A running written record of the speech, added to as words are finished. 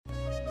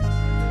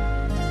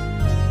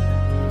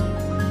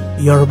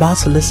You're about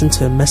to listen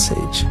to a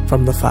message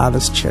from the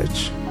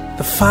Thefatherschurch.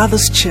 The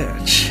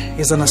Thefatherschurch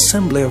is an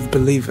assembly of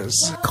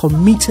believers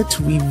committed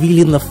to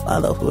revealing the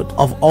fatherhood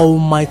of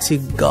Almighty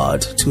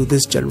God to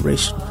this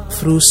generation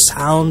through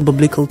sound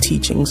biblical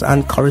teachings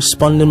and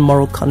corresponding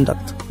moral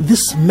conduct.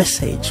 This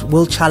message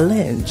will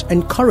challenge,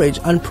 encourage,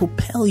 and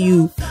propel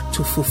you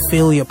to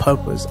fulfill your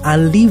purpose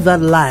and live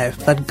that life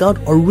that God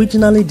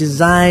originally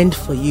designed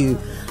for you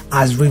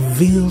as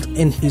revealed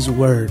in His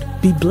Word.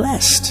 Be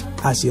blessed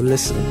as you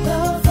listen.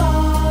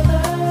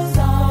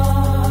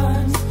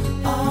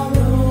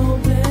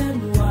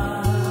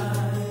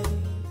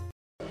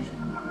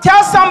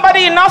 Tell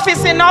somebody enough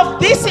is enough.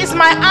 This is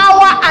my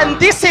hour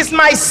and this is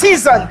my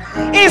season.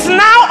 It's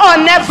now or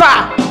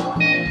never.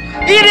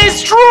 It is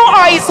true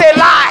or it's a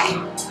lie.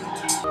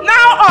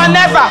 Now or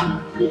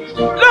never.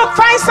 Look,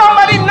 find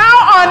somebody now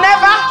or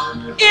never.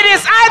 It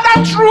is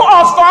either true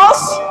or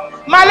false.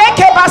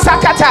 Maleke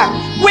basakata.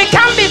 We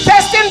can't be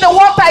testing the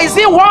water. Is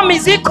it warm?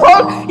 Is it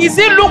cold? Is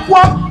it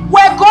lukewarm?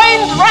 We're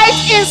going right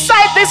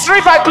inside this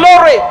river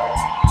glory.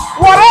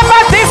 Whatever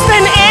this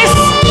thing is,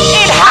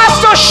 it has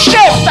to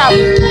shift.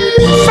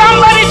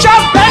 Somebody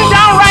just bend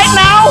down right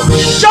now.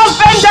 Just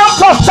bend down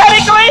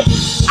prophetically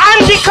and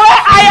declare,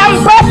 I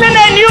am birthing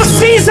a new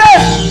season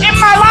in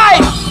my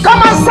life. Come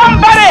on,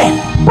 somebody.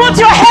 Put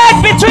your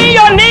head between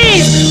your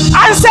knees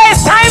and say,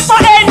 it's time for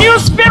a new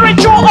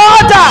spiritual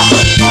order.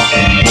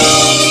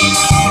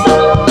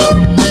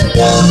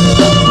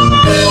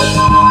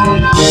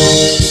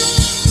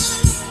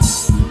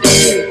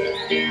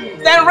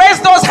 Then raise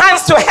those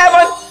hands to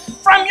heaven.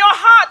 From your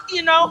heart,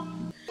 you know,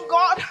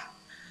 God,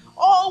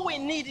 all we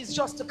need is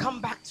just to come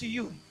back to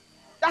you.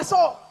 That's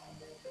all.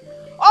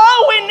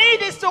 All we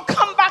need is to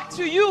come back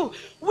to you.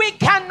 We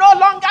can no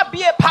longer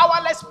be a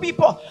powerless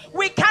people.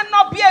 We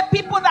cannot be a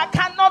people that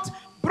cannot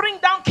bring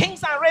down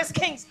kings and raise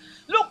kings.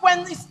 Look,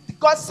 when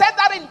God said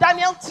that in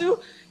Daniel 2,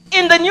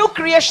 in the new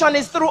creation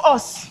is through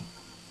us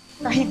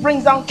that He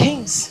brings down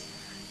kings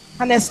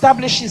and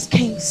establishes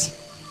kings.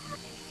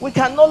 We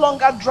can no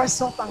longer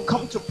dress up and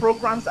come to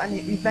programs and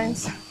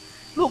events.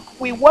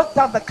 Look, we worked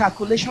out the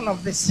calculation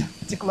of this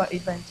particular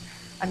event,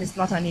 and it's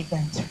not an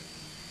event.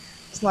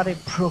 It's not a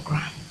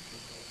program.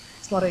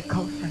 It's not a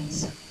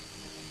conference.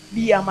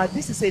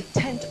 This is a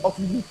tent of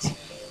meeting.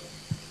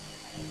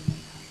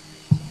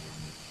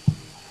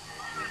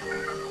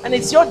 And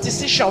it's your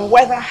decision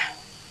whether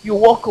you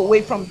walk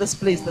away from this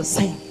place the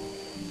same.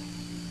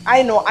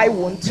 I know I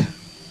won't.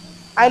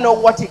 I know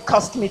what it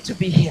cost me to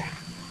be here.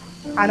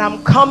 And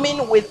I'm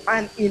coming with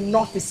an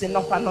enough is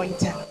enough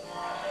anointing.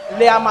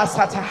 Leama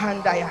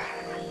satahandaya.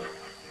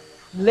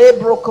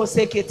 Lebroko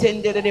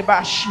seketende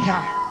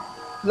rebashia.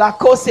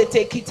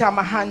 Lakosete kita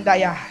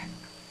mahandaya.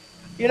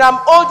 You know, I'm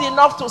old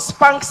enough to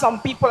spank some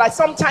people.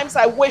 Sometimes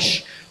I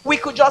wish we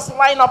could just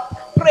line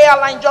up, prayer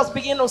line, just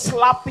begin to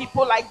slap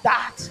people like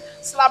that.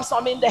 Slap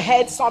some in the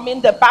head, some in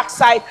the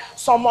backside,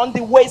 some on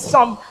the waist,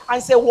 some,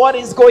 and say, what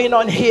is going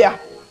on here?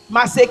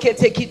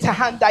 Masekete kita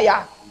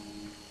handaya.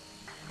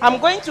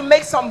 I'm going to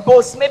make some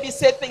boasts, maybe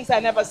say things I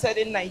never said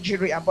in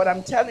Nigeria, but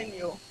I'm telling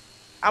you,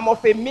 I'm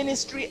of a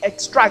ministry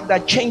extract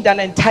that changed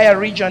an entire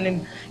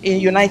region in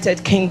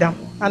United Kingdom,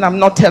 and I'm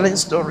not telling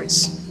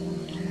stories.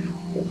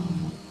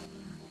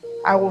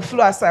 I will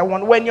flow as I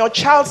want. When your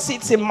child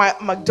sits in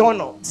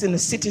McDonald's in the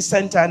city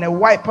center and a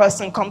white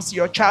person comes to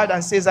your child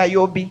and says,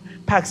 Obii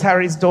Pax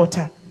Harry's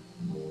daughter,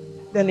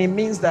 then it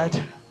means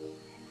that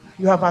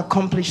you have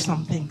accomplished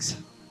some things.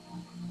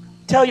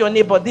 Tell your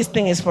neighbor, this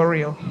thing is for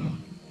real.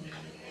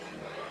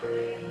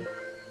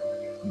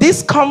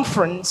 This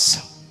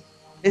conference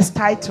is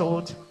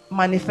titled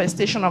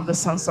Manifestation of the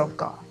Sons of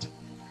God.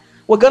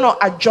 We're going to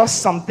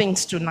adjust some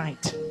things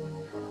tonight.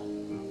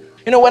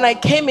 You know, when I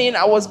came in,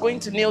 I was going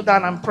to kneel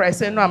down and pray. I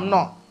said, no, I'm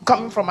not.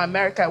 Coming from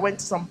America, I went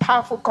to some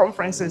powerful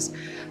conferences.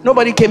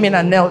 Nobody came in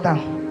and knelt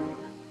down.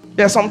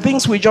 There are some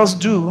things we just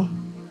do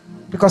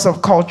because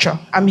of culture.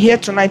 I'm here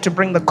tonight to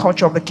bring the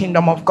culture of the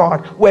kingdom of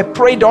God. We're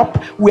prayed up.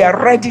 We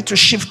are ready to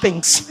shift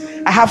things.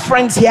 I have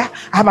friends here.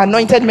 I have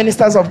anointed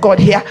ministers of God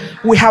here.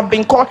 We have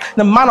been called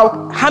the man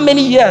of how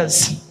many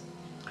years?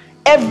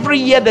 Every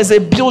year there's a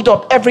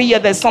build-up. Every year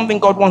there's something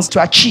God wants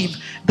to achieve.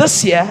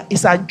 This year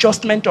is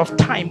adjustment of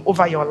time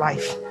over your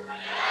life.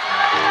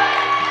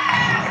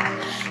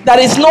 That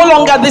is no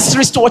longer this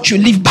wristwatch you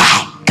live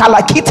by.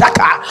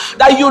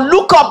 That you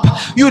look up,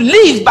 you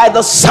live by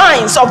the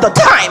signs of the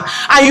time,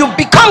 and you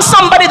become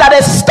somebody that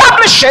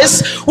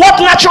establishes what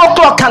natural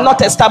clock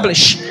cannot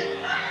establish.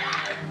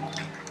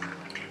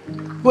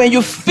 When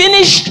you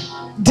finish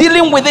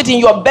dealing with it in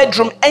your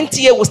bedroom,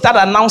 NTA will start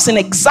announcing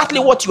exactly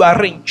what you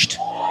arranged.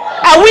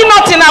 Are we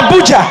not in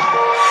Abuja?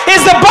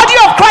 Is the body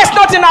of Christ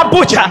not in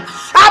Abuja?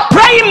 Are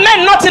praying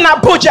men not in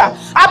Abuja?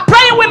 Are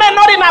praying women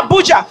not in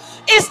Abuja?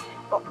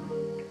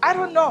 I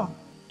don't know.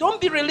 Don't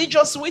be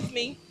religious with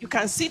me. You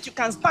can sit, you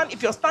can stand.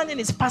 If you're standing,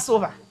 it's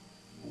Passover.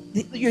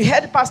 You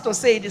heard the pastor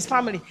say it is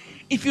family.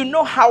 If you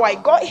know how I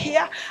got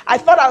here, I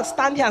thought I'll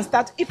stand here and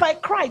start. If I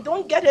cry,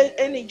 don't get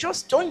any,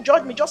 just don't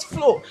judge me, just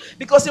flow.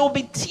 Because it will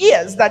be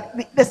tears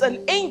there's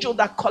an angel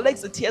that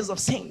collects the tears of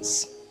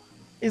saints.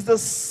 It's the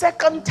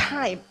second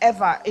time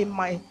ever in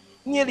my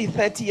nearly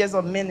 30 years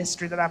of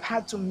ministry that I've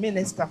had to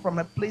minister from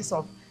a place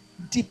of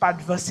deep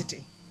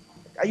adversity.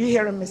 Are you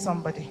hearing me,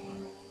 somebody?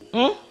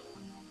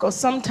 Because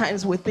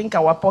sometimes we think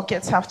our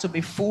pockets have to be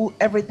full,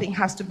 everything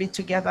has to be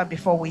together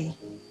before we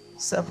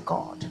serve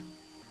God.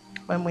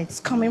 When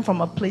it's coming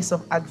from a place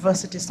of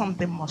adversity,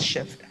 something must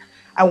shift.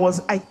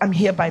 I'm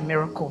here by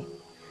miracle,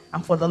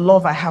 and for the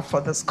love I have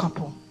for this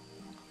couple.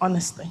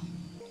 Honestly.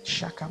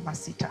 Shaka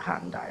Masita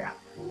Handaya.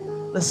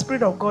 The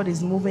Spirit of God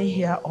is moving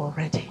here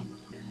already.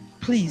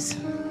 Please,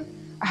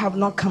 I have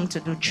not come to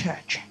do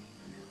church.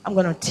 I'm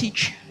going to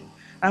teach.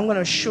 I'm going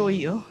to show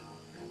you.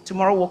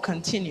 Tomorrow we'll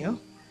continue.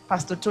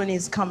 Pastor Tony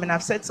is coming.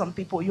 I've said to some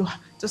people,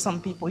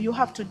 you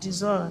have to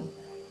discern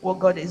what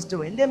God is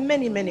doing. There are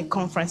many, many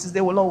conferences.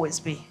 There will always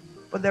be.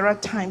 But there are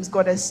times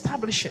God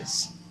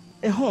establishes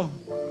a home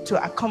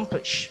to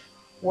accomplish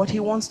what he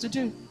wants to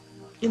do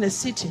in a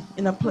city,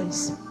 in a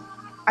place.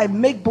 I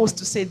make boast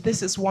to say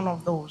this is one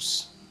of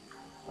those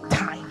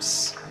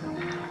times.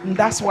 And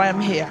that's why I'm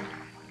here.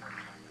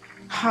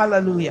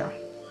 Hallelujah.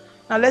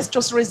 Now let's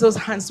just raise those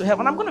hands to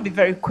heaven. I'm going to be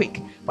very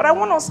quick. But I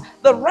want us,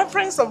 the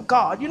reverence of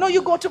God. You know,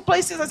 you go to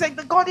places and say,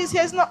 the God is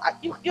here. It's not,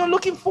 you're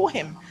looking for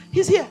him.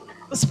 He's here.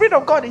 The Spirit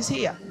of God is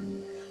here.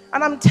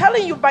 And I'm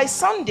telling you, by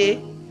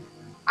Sunday,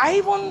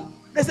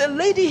 there's a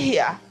lady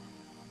here,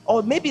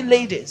 or maybe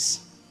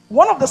ladies.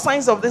 One of the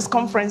signs of this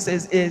conference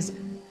is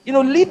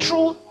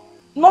literal,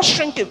 not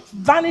shrinking,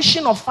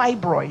 vanishing of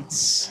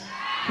fibroids.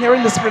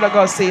 Hearing the Spirit of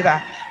God say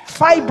that.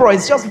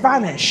 Fibroids just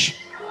vanish.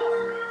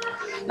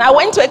 Now, I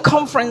went to a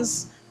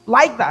conference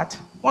like that,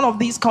 one of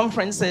these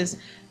conferences.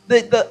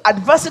 The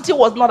adversity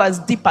was not as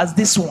deep as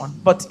this one,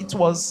 but it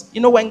was,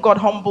 when God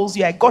humbles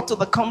you. I got to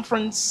the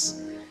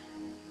conference.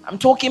 I'm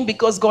talking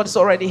because God is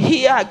already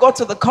here. I got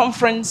to the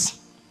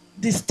conference,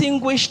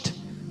 distinguished,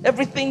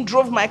 everything,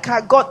 drove my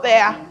car, got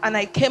there, and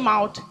I came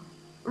out,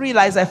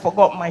 realized I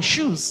forgot my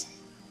shoes.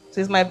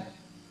 So it's my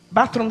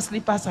bathroom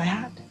slippers I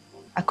had.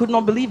 I could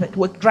not believe it.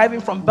 We're driving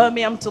from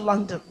Birmingham to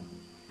London.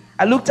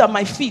 I looked at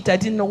my feet. I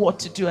didn't know what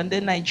to do. And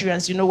then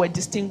Nigerians, were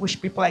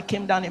distinguished people. I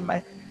came down in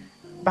my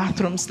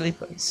bathroom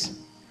slippers.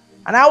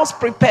 And I was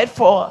prepared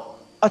for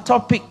a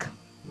topic,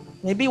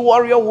 maybe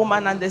warrior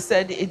woman. And they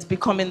said, it's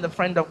becoming the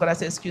friend of God. I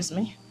said, excuse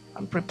me.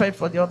 I'm prepared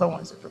for the other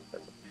ones.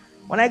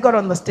 When I got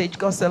on the stage,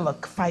 God said,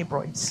 look,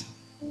 fibroids.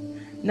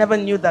 Never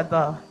knew that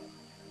the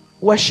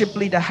worship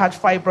leader had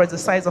fibroids the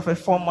size of a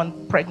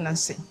 4-month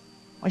pregnancy.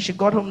 When she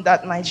got home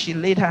that night, she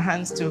laid her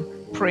hands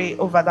to pray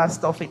over that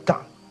stuff. It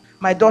gone.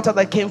 My daughter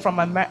that came from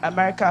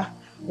America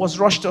was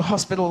rushed to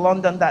hospital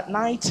London that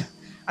night,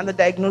 and the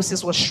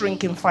diagnosis was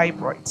shrinking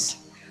fibroids.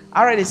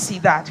 I already see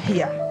that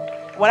here.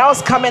 When I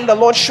was coming, the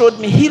Lord showed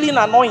me healing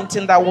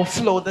anointing that will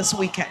flow this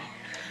weekend.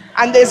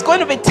 And there's going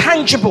to be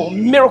tangible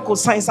miracle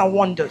signs and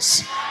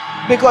wonders.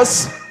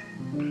 Because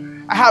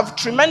I have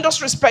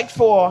tremendous respect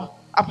for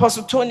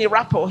Apostle Tony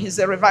Rappo. He's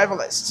a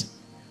revivalist.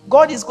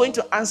 God is going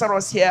to answer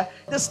us here.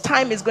 This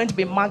time is going to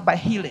be marked by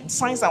healing,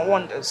 signs and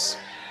wonders.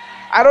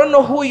 I don't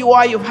know who you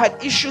are. You've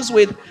had issues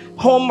with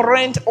home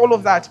rent, all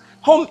of that.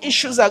 Home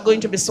issues are going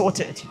to be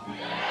sorted.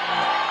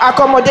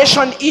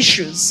 Accommodation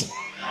issues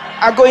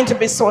are going to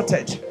be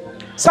sorted.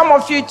 Some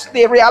of you,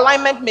 the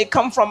realignment may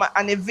come from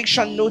an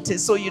eviction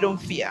notice, so you don't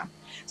fear.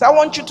 So I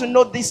want you to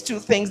note these two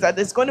things, that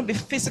there's going to be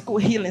physical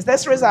healings.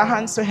 Let's raise our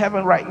hands to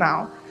heaven right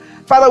now.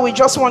 Father, we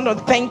just want to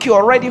thank you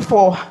already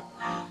for,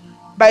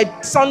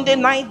 by Sunday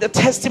night, the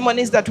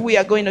testimonies that we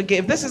are going to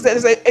give.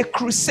 There's a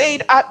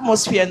crusade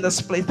atmosphere in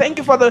this place. Thank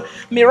you for the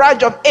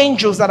mirage of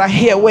angels that are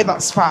here with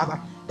us,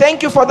 Father.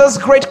 Thank you for this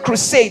great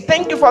crusade.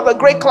 Thank you for the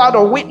great cloud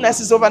of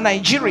witnesses over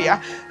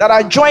Nigeria that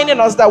are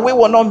joining us, that we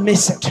will not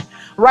miss it.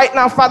 Right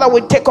now, Father,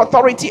 we take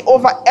authority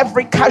over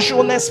every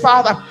casualness,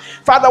 Father.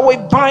 Father, we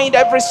bind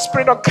every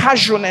spirit of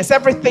casualness,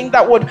 everything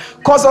that would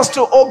cause us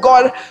to, oh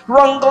God,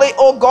 wrongly,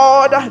 oh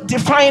God,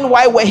 define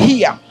why we're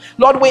here.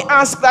 Lord, we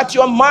ask that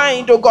your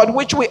mind, oh God,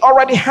 which we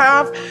already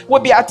have,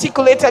 will be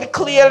articulated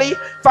clearly,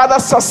 Father,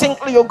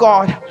 succinctly, oh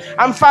God.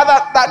 And Father,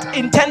 that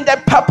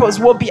intended purpose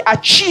will be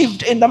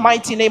achieved in the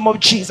mighty name of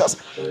Jesus.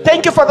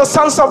 Thank you for the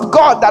sons of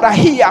God that are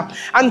here.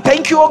 And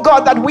thank you, oh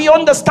God, that we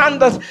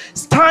understand the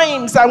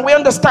times and we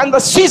understand the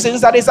seasons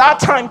that is our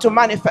time to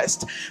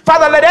manifest.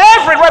 Father, let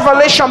every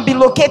revelation be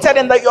located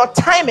in your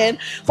timing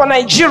for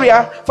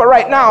Nigeria for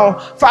right now.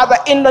 Father,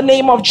 in the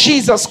name of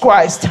Jesus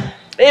Christ.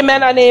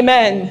 Amen and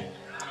amen.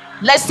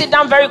 Let's sit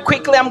down very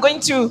quickly. I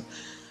want to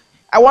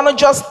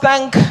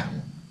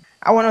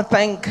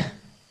thank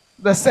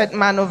the set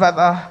man over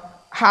the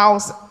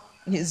house,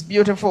 his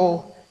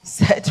beautiful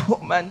set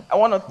woman. I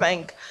want to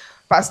thank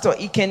Pastor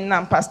Ikenna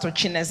and Pastor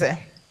Chineze.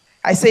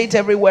 I say it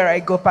everywhere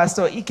I go.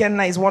 Pastor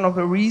Ikenna is one of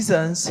the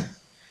reasons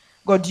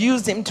God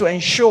used him to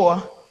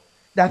ensure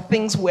that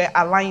things were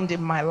aligned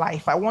in my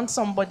life. I want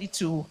somebody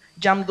to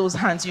jam those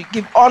hands. You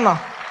give honor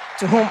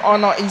to whom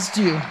honor is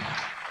due.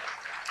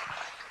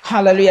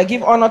 Hallelujah.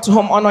 Give honor to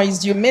whom honor is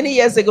due. Many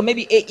years ago,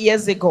 maybe 8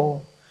 years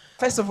ago,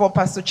 First of all,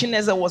 Pastor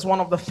Chineze was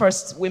one of the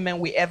first women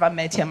we ever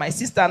met here. My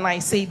sister and I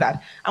say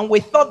that. And we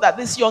thought that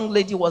this young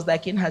lady was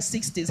like in her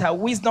 60s. Her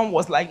wisdom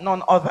was like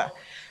none other.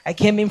 I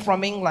came in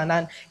from England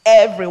and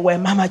everywhere,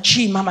 Mama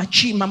Chi, Mama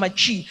Chi, Mama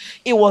Chi.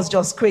 It was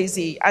just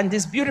crazy. And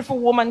this beautiful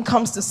woman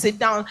comes to sit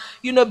down.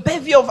 You know,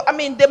 bevy of,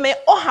 they may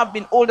all have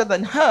been older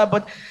than her,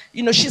 but,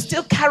 she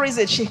still carries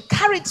it. She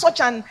carried such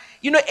an,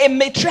 a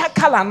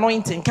matriarchal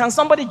anointing. Can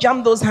somebody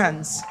jam those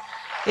hands?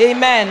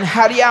 Amen.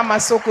 Hariyama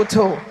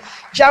Sokoto.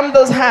 Jam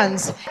those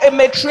hands. A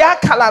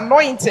matriarchal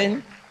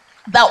anointing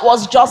that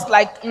was just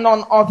like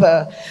none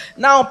other.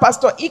 Now,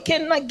 Pastor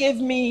Ikenna gave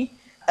me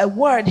a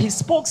word. He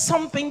spoke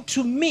something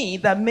to me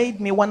that made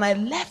me, when I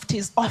left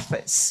his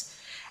office,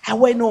 I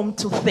went home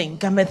to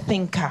think. I'm a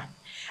thinker.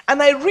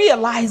 And I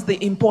realized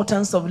the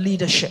importance of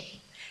leadership.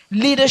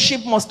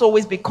 Leadership must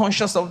always be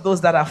conscious of those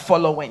that are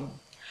following.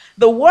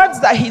 The words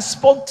that he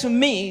spoke to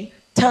me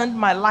turned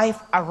my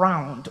life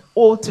around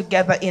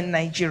altogether in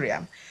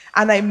Nigeria.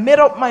 And I made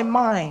up my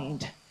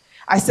mind.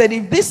 I said,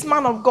 if this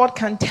man of God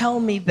can tell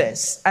me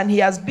this, and he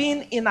has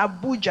been in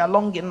Abuja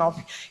long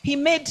enough, he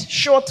made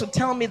sure to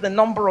tell me the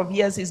number of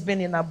years he's been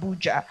in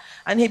Abuja.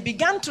 And he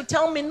began to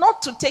tell me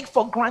not to take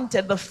for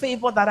granted the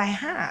favor that I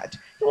had.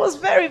 He was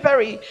very,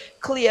 very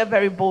clear,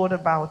 very bold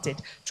about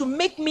it, to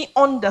make me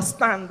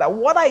understand that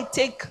what I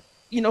take,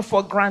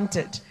 for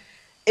granted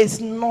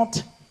is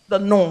not the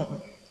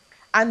norm.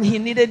 And he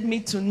needed me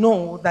to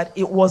know that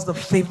it was the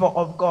favor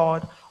of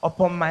God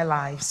upon my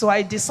life. So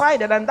I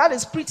decided, and that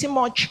is pretty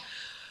much,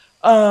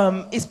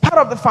 it's part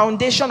of the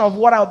foundation of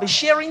what I'll be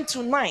sharing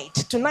tonight.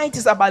 Tonight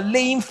is about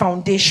laying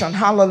foundation.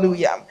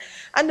 Hallelujah.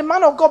 And the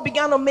man of God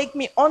began to make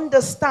me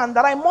understand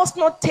that I must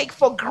not take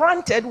for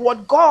granted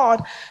what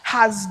God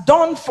has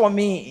done for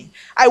me.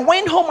 I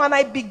went home and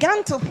I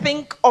began to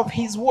think of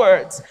his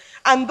words.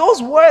 And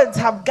those words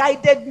have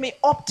guided me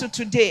up to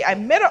today. I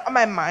made up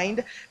my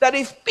mind that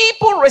if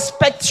people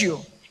respect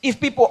you, if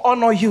people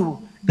honor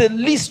you, the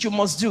least you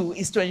must do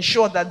is to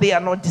ensure that they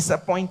are not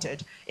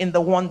disappointed in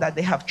the one that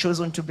they have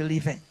chosen to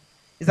believe in.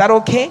 Is that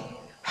okay?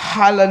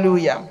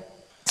 Hallelujah.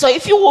 So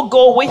if you will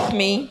go with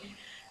me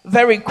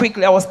very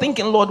quickly, I was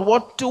thinking, Lord,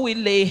 what do we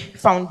lay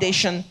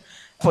foundation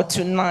for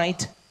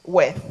tonight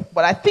with?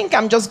 But I think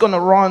I'm just going to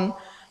run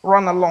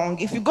along.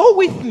 If you go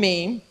with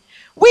me,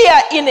 we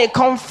are in a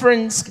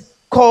conference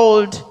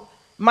called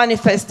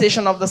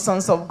Manifestation of the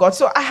Sons of God.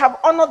 So I have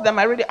honored them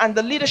and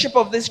the leadership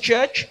of this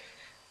church.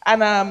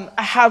 And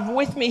I have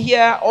with me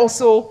here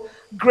also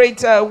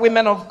great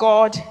women of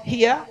God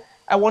here.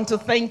 I want to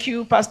thank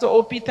you, Pastor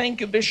Obii.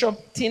 Thank you,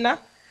 Bishop Tina.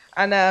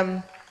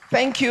 And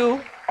thank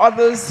you,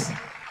 others.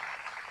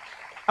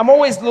 I'm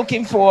always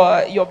looking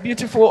for your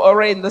beautiful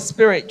aura in the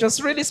spirit.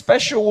 Just really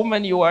special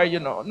woman you are,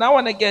 Now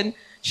and again,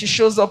 she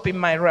shows up in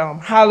my realm.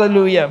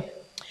 Hallelujah.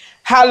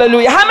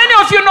 Hallelujah. How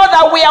many of you know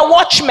that we are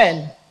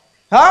watchmen?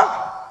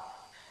 Huh?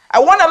 I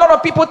want a lot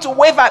of people to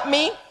wave at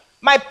me.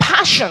 My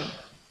passion.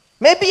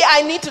 Maybe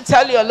I need to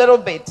tell you a little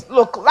bit.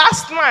 Look,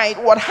 last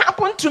night, what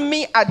happened to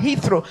me at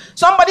Heathrow,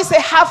 somebody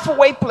say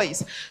halfway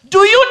place. Do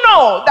you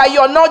know that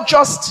you're not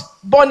just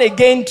born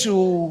again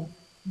to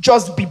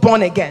just be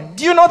born again?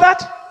 Do you know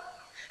that?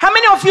 How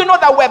many of you know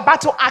that we're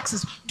battle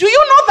axes? Do you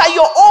know that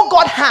you're all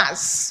God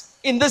has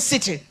in this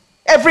city?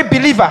 Every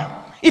believer.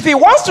 If he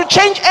wants to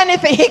change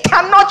anything, he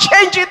cannot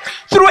change it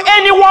through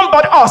anyone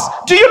but us.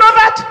 Do you know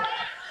that?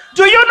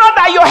 Do you know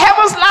that you're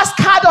heaven's last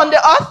card on the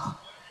earth?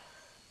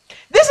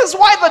 This is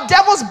why the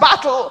devil's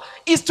battle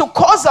is to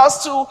cause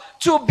us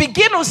to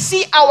begin to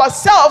see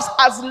ourselves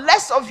as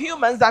less of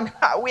humans than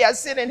we are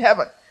seen in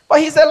heaven.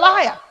 But he's a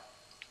liar.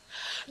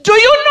 Do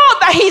you know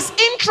that he's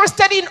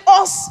interested in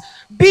us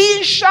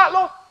being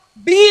shallow,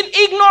 being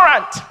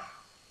ignorant?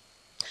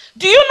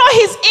 Do you know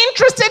he's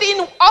interested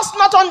in us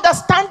not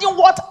understanding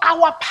what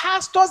our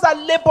pastors are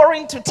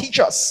laboring to teach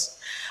us?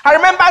 I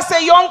remember as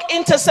a young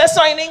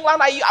intercessor in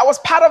England, I was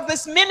part of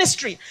this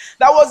ministry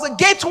that was a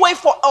gateway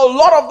for a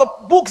lot of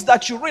the books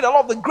that you read, a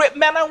lot of the great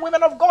men and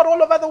women of God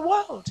all over the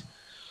world.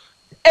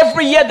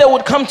 Every year they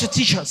would come to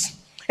teach us.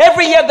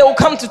 Every year they would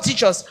come to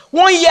teach us.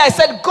 One year I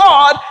said,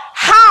 God,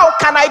 how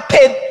can I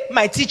pay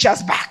my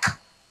teachers back?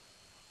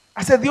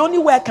 I said, the only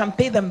way I can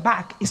pay them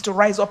back is to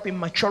rise up in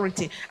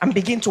maturity and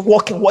begin to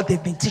walk in what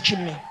they've been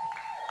teaching me.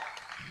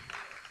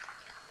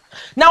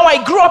 Now,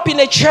 I grew up in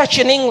a church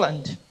in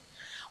England.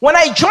 When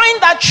I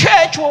joined that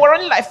church, we were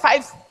only like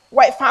 5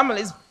 white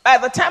families. By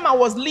the time I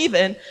was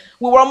leaving,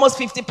 we were almost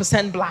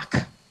 50%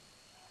 black.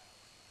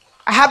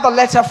 I had the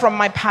letter from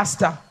my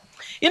pastor.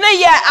 In a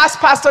year, I asked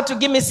pastor to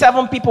give me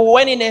 7 people. We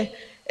went in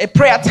a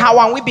prayer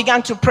tower and we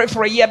began to pray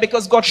for a year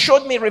because God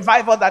showed me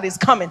revival that is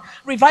coming.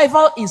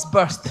 Revival is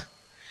birth.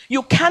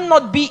 You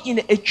cannot be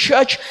in a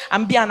church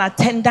and be an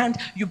attendant.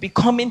 You be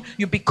coming.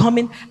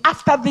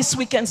 After this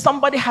weekend,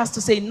 somebody has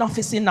to say enough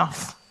is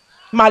enough.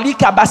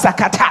 Malika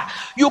Basakata.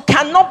 You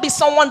cannot be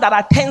someone that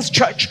attends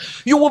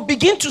church. You will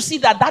begin to see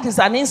that is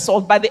an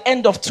insult by the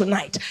end of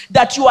tonight.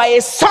 That you are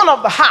a son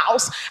of the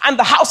house and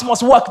the house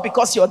must work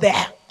because you're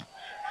there.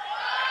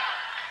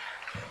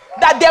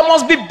 that there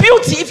must be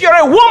beauty. If you're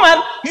a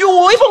woman, you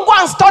will even go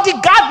and study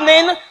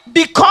gardening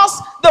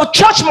because the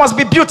church must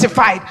be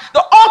beautified.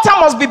 The altar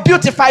must be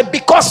beautified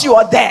because you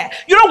are there.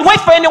 You don't wait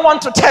for anyone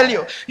to tell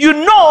you. You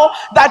know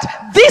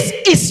that this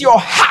is your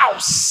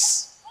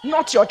house,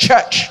 not your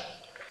church.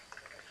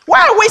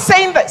 Why are we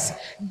saying this?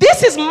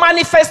 This is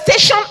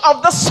manifestation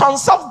of the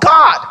sons of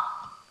God.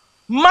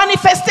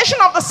 Manifestation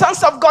of the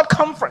sons of God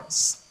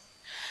conference.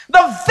 The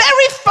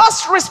very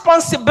first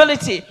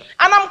responsibility,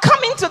 and I'm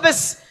coming to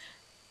this,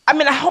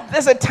 I hope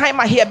there's a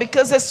timer here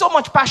because there's so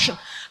much passion.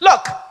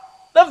 Look,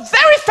 the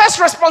very first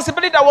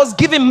responsibility that was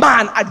given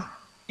man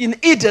in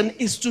Eden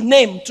is to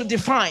name, to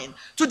define.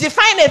 To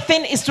define a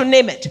thing is to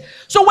name it.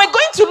 So we're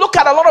going to look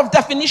at a lot of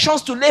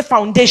definitions to lay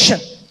foundation.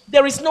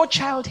 There is no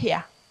child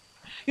here.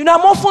 I'm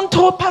often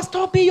told,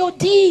 Pastor, be your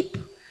deep.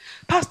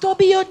 Pastor,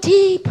 be your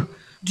deep.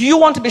 Do you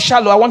want to be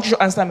shallow? I want you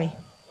to answer me.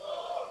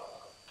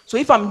 So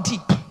if I'm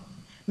deep,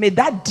 may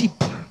that deep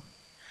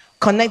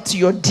connect to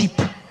your deep.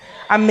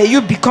 And may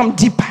you become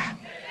deeper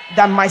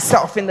than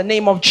myself in the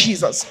name of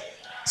Jesus.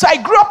 So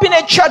I grew up in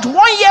a church. 1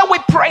 year we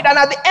prayed, and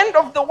at the end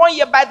of the 1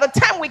 year, by the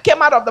time we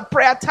came out of the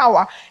prayer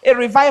tower, a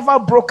revival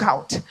broke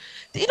out.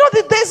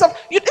 The days of,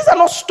 these are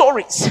not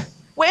stories.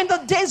 We're in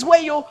the days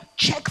where you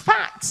check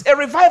facts. A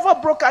revival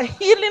broke out,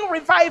 healing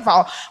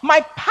revival. My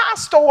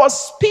pastor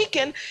was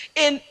speaking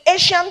in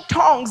Asian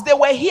tongues. They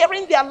were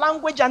hearing their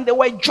language and they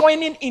were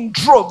joining in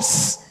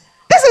droves.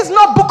 This is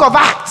not Book of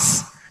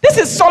Acts. This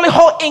is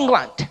Solihull,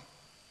 England.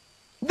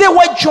 They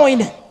were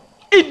joining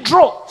in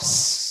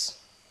droves.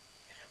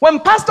 When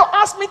pastor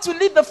asked me to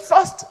lead the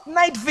first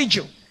night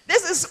vigil,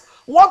 this is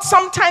what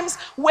sometimes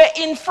we're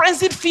in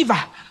frenzied fever.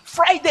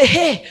 Friday,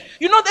 hey,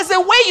 there's a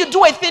way you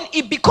do a thing,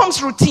 it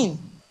becomes routine.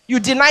 You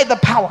deny the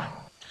power.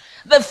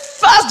 The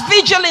first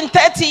vigil in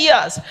 30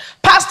 years,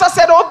 pastor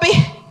said,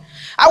 Obii,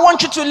 I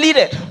want you to lead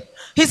it.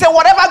 He said,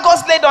 whatever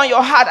God's laid on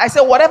your heart. I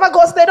said, whatever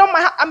God's laid on my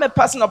heart. I'm a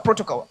person of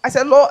protocol. I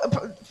said, Lord,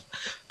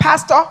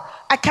 pastor,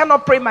 I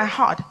cannot pray my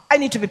heart. I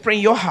need to be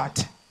praying your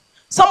heart.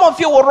 Some of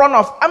you will run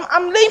off.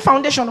 I'm laying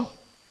foundation.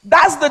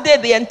 That's the day,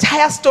 the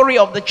entire story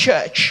of the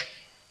church.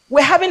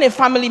 We're having a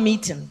family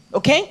meeting,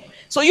 okay?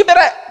 So you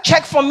better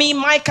check for me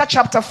Micah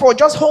chapter 4.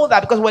 Just hold that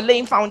because we're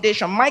laying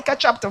foundation. Micah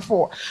chapter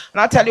 4.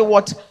 And I'll tell you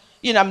what,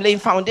 I'm laying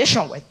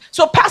foundation with.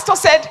 So pastor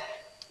said,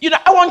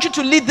 I want you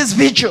to lead this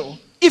vigil.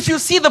 If you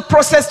see the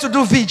process to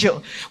do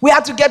vigil, we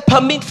have to get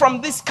permit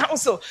from this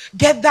council.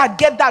 Get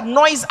that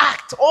noise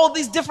act, all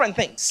these different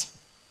things.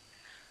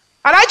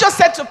 And I just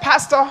said to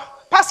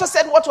pastor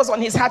said what was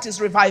on his heart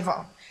is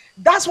revival.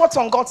 That's what's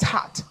on God's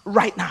heart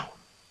right now.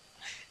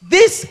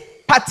 This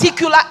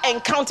particular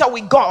encounter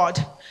with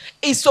God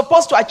is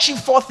supposed to achieve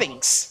 4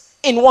 things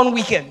in 1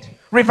 weekend.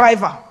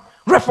 Revival,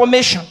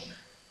 reformation,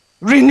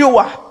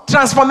 renewal,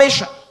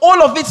 transformation.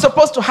 All of it's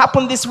supposed to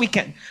happen this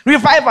weekend.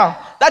 Revival,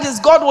 that is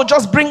God will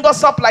just bring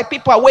us up like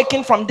people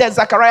awaking from death.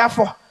 Zechariah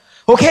 4.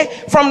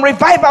 Okay, from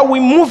revival we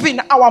move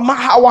in our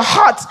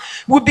hearts.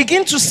 We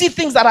begin to see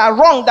things that are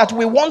wrong that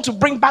we want to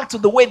bring back to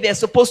the way they're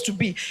supposed to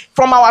be,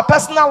 from our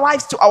personal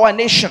lives to our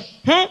nation.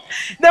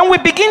 Then we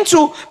begin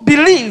to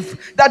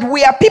believe that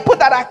we are people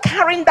that are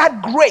carrying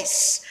that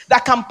grace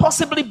that can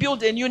possibly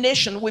build a new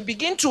nation. We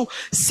begin to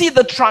see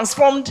the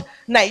transformed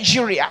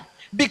Nigeria,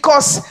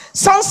 because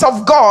sons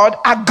of God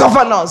are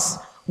governors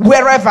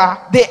wherever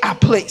they are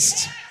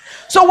placed.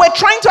 So we're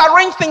trying to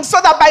arrange things so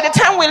that by the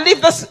time we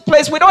leave this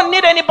place, we don't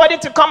need anybody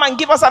to come and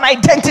give us an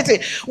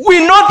identity.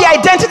 We know the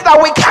identity that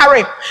we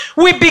carry.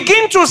 We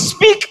begin to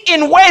speak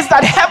in ways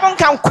that heaven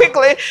can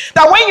quickly,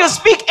 that when you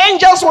speak,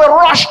 angels will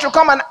rush to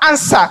come and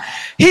answer.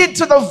 Heed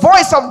to the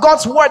voice of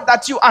God's word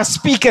that you are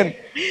speaking.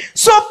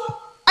 So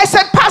I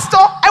said, Pastor,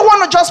 I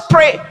want to just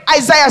pray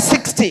Isaiah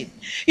 60.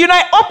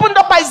 I opened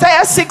up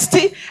Isaiah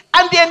 60,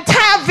 and the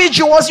entire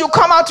vigil was you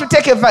come out to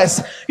take a verse.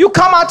 You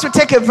come out to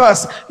take a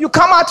verse. You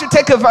come out to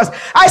take a verse.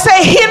 I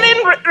say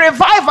healing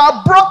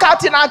revival broke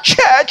out in our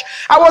church.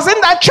 I was in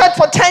that church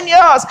for 10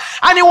 years,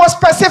 and it was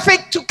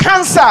specific to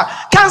cancer.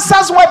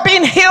 Cancers were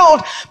being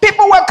healed.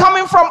 People were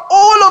coming from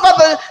all over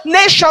the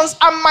nations,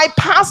 and my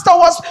pastor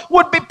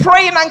would be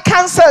praying, and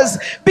cancers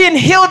being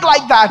healed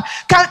like that.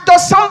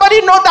 Does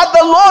somebody know that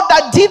the Lord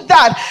that did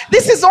that?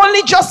 This is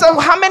only just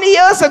how many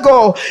years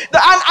ago?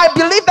 And I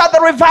believe that the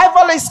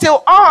revival is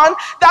still on,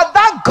 that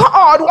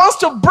God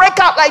wants to break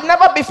out like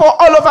never before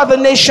all over the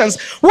nations.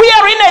 We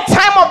are in a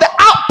time of the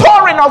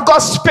outpouring of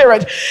God's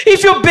Spirit.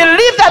 If you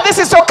believe that this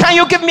is so, can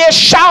you give me a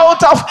shout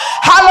of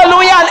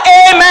hallelujah and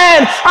amen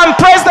and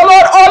praise the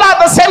Lord all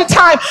at the same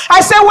time?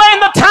 I say we're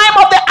in the time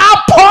of the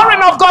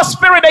outpouring of God's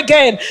Spirit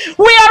again.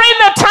 We are in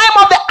the time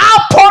of the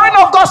outpouring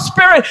of God's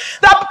Spirit,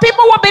 that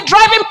people will be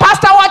driving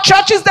past our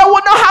churches. They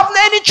will not have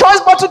any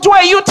choice but to do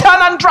a U-turn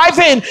and drive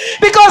in,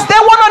 because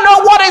they want to know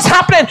what is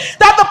happening,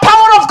 that the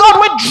power of God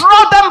will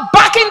draw them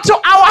back into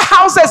our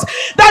houses,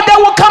 that they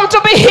will come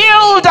to be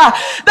healed,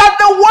 that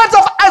the words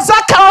of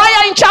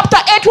Zechariah in chapter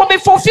 8 will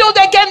be fulfilled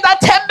again, that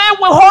 10 men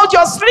will hold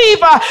your sleeve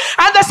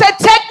and they said,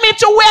 take me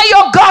to where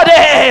your God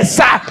is.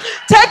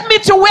 Take me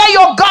to where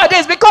your God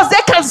is, because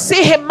they can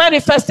see him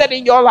manifested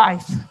in your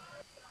life.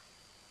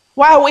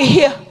 Why are we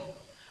here?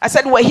 I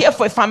said we're here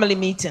for a family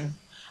meeting.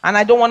 And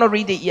I don't want to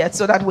read it yet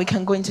so that we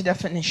can go into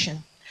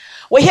definition.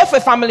 We're here for a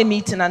family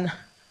meeting, and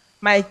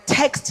my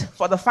text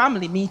for the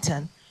family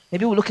meeting,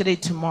 maybe we'll look at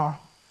it tomorrow.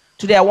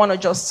 Today I want to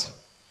just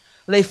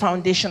lay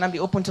foundation and be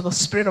open to the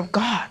Spirit of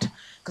God.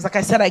 Because like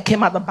I said, I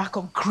came at the back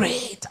of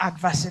great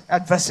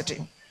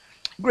adversity.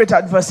 Great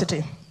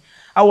adversity.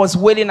 I was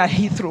waiting at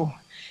Heathrow.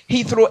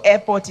 Heathrow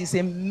Airport is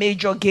a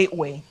major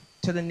gateway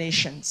to the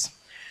nations.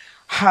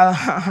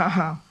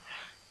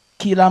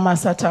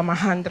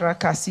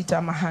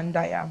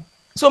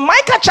 So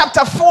Micah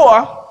chapter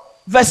 4,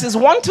 verses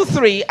 1 to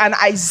 3, and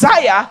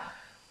Isaiah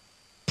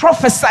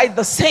prophesied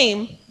the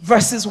same,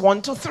 verses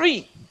 1 to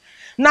 3.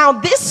 Now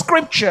these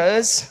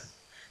scriptures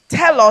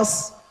tell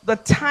us the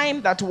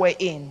time that we're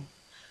in.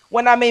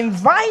 When I'm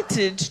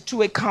invited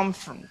to a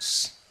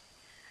conference,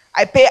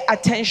 I pay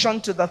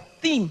attention to the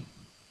theme.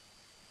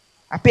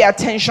 I pay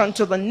attention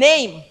to the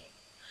name.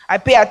 I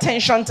pay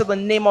attention to the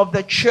name of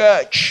the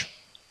church.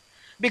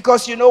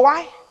 Because you know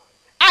why?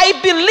 I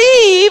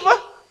believe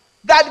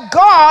that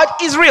God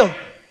is real.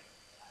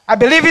 I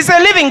believe He's a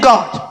living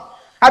God.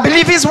 I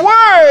believe His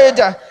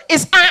word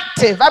is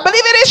active. I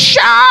believe it is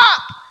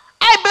sharp.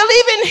 I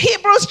believe in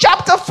Hebrews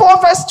chapter 4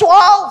 verse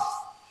 12.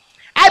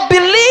 I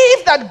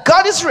believe that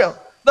God is real.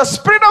 The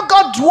Spirit of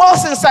God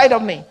dwells inside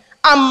of me.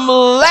 I'm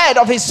led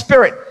of His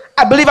Spirit.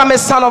 I believe I'm a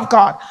son of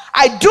God.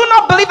 I do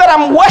not believe that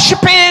I'm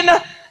worshiping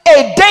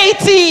a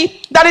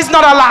deity that is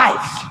not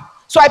alive.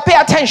 So I pay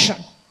attention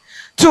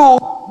to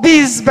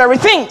these very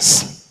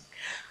things.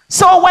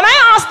 So when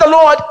I asked the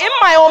Lord in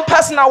my own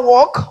personal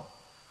walk,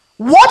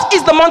 what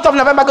is the month of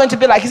November going to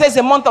be like? He says it's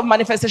a month of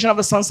manifestation of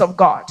the sons of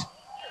God.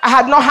 I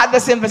had not had the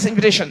same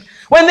invitation.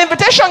 When the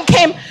invitation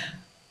came,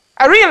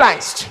 I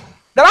realized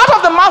that out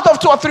of the mouth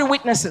of 2 or 3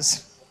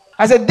 witnesses,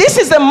 I said, this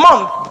is a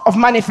month of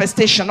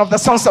manifestation of the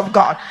sons of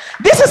God.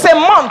 This is a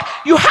month.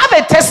 You have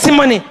a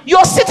testimony.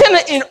 You're sitting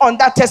in on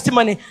that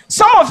testimony.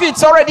 Some of you,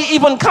 it's already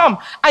even come,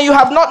 and you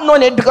have not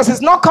known it because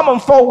it's not come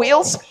on 4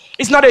 wheels.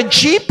 It's not a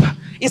Jeep.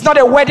 It's not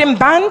a wedding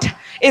band.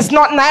 It's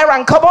not Naira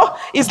and Kobo.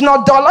 It's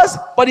not dollars,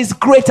 but it's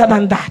greater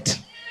than that.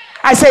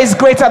 I say it's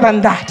greater than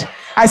that.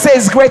 I say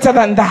it's greater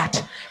than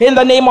that. In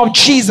the name of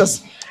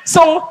Jesus.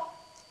 So,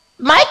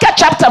 Micah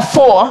chapter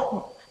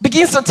 4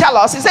 begins to tell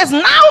us, it says,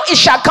 now it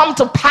shall come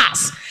to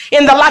pass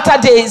in the latter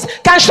days.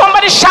 Can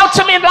somebody shout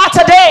to me,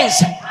 latter days?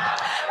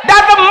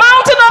 That the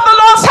mountain of the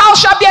Lord's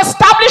house shall be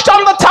established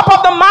on the top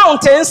of the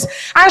mountains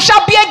and shall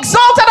be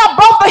exalted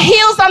above the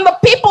hills, and the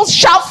peoples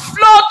shall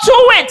flow to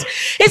it.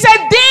 He said,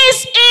 this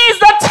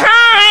is the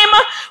time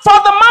for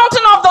the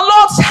mountain of the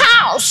Lord's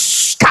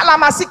house,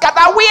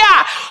 that we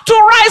are to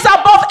rise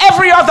above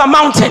every other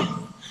mountain.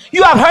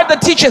 You have heard the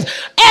teachings.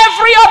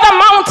 Every other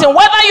mountain,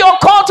 whether you're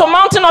called to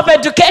mountain of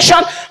education,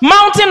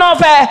 mountain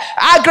of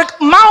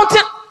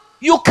mountain,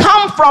 you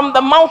come from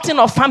the mountain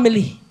of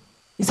family.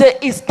 He said,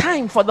 it's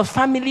time for the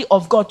family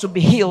of God to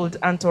be healed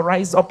and to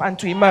rise up and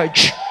to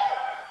emerge.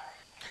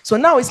 So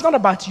now it's not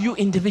about you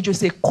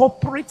individuals, it's a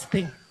corporate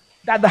thing.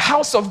 That the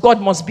house of God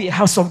must be a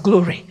house of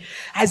glory.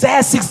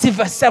 Isaiah 60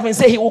 verse 7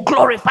 says he will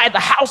glorify the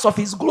house of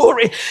his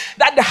glory.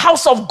 That the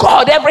house of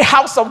God, every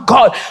house of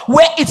God,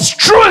 where it's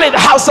truly the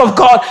house of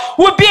God,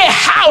 will be a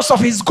house of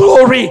his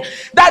glory.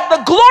 That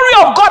the glory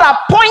of God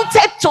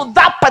appointed to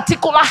that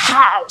particular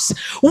house.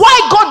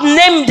 Why God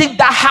named it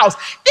that house?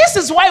 This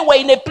is why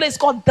we're in a place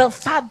called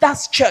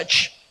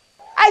Thefatherschurch.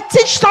 I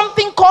teach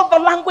something called the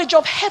language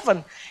of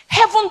heaven.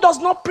 Heaven does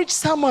not preach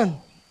sermon.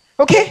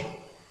 Okay?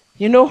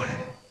 You know,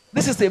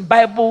 this is a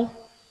Bible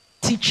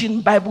teaching,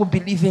 Bible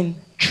believing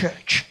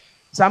church.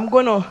 So I'm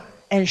going to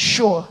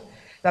ensure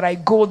that I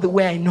go the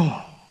way I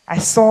know. I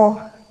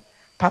saw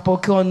Papa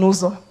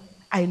Okeonuzo.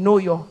 I know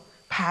your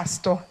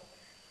pastor.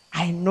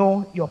 I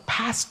know your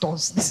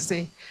pastors. This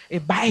is a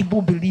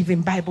Bible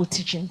believing, Bible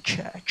teaching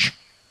church.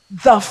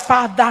 The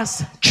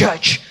Father's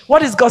church.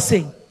 What is God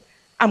saying?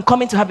 I'm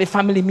coming to have a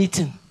family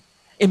meeting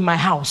in my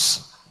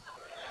house.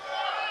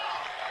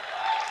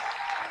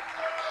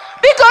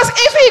 Because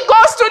if he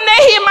goes to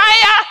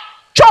Nehemiah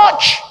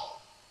church,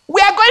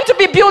 we are going to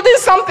be building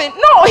something.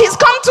 No, he's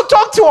come to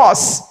talk to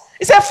us.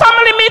 It's a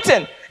family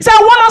meeting. He said, I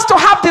want us to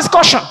have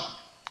discussion.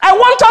 I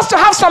want us to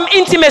have some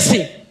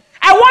intimacy.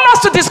 I want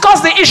us to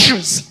discuss the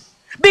issues.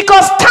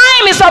 Because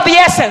time is of the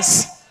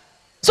essence.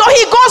 So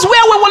he goes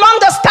where we will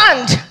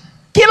understand.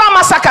 Kila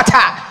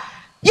Masakata.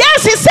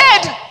 Yes, he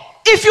said,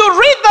 if you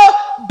read the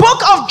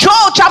book of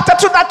Joel chapter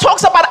 2 that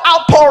talks about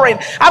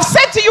outpouring, I've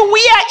said to you, we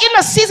are in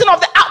a season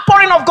of the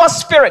outpouring of God's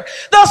Spirit.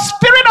 The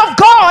Spirit of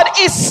God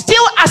is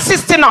still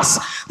assisting us.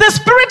 The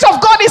Spirit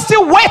of God is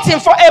still waiting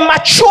for a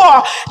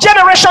mature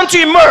generation to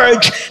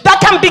emerge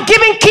that can be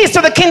giving keys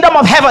to the kingdom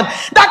of heaven,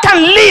 that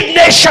can lead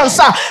nations,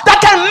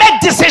 that can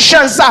make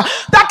decisions,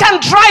 that can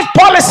drive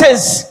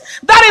policies.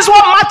 That is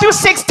what Matthew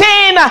 16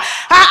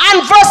 and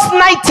verse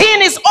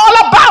 19 is all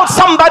about,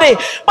 somebody.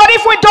 But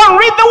if we don't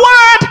read the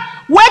word,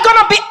 we're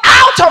going to be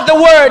out of the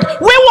word.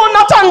 We will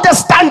not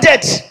understand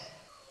it.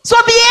 So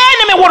the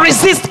enemy will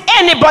resist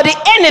anybody,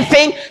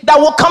 anything that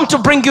will come to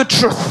bring you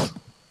truth.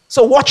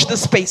 So watch the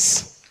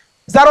space.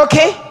 Is that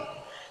okay?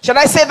 Should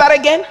I say that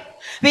again?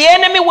 The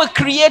enemy will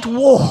create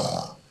war.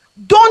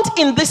 Don't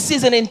in this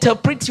season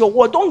interpret your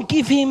war. Don't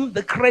give him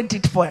the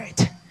credit for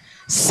it.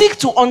 Seek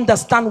to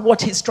understand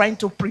what he's trying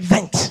to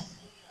prevent.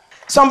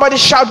 Somebody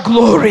shout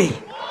glory.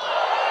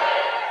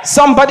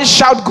 Somebody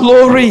shout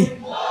glory.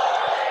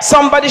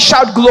 Somebody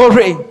shout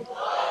glory.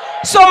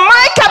 So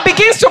Micah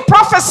begins to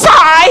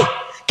prophesy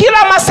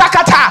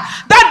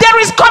that there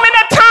is coming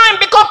a time,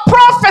 because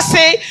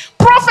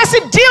prophecy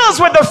deals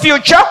with the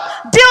future,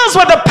 deals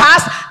with the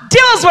past,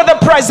 deals with the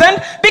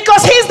present,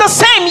 because he's the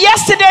same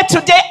yesterday,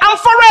 today, and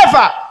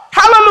forever.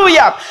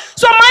 Hallelujah.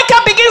 So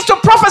Micah begins to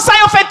prophesy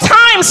of a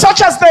time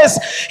such as this.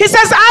 He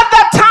says, at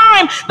that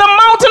time, the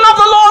mountain of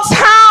the Lord's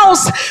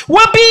house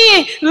will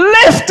be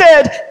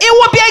lifted. It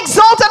will be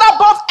exalted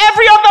above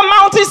every other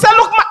mountain. He said,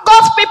 look,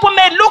 God's people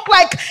may look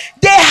like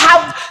they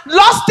have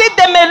lost it.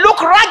 They may look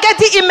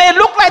raggedy. It may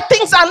look like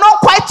things are not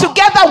quite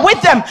together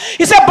with them.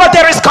 He said, but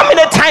there is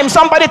coming a time.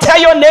 Somebody tell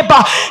your neighbor,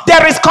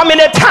 there is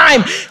coming a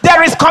time.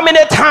 There is coming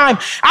a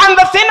time. And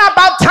the thing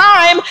about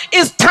time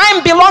is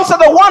time belongs to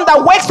the one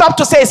that wakes up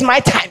to say, it's my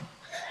time.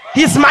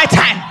 It's my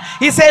time.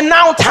 He said,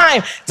 now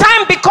time.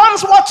 Time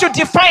becomes what you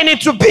define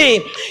it to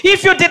be.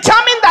 If you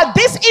determine that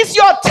this is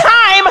your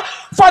time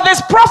for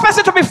this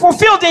prophecy to be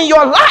fulfilled in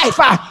your life,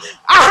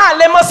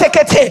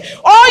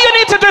 all you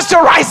need to do is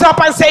to rise up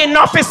and say,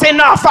 enough is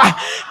enough.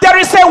 There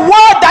is a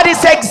word that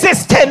is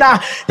existing.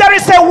 There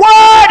is a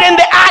word in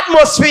the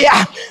atmosphere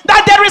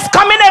that there is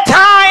coming a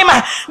time,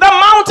 the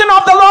mountain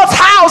of the Lord's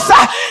house,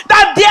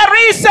 that there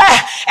is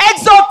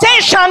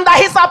exaltation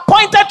that is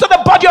appointed to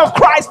the body of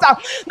Christ,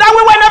 that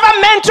we were never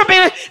meant to be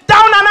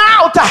down and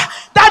out,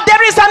 that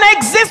there is an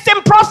existing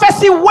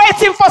prophecy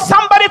waiting for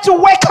somebody to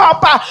wake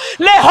up,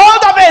 lay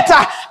hold of it,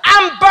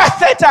 and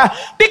birth it,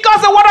 because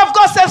the word of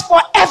God says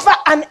forever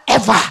and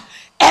ever,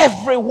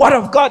 every word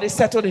of God is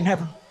settled in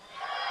heaven.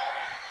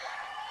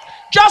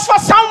 Just for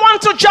someone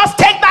to just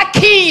take that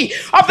key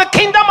of the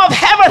kingdom of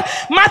heaven,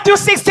 Matthew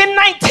 16:19,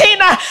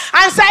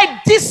 and say,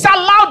 I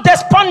disallow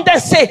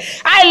despondency,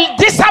 I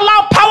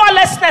disallow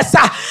powerlessness,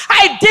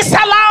 I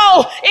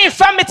disallow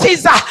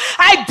infirmities,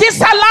 I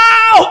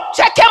disallow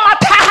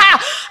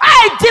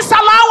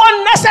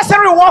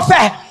unnecessary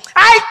warfare,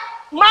 I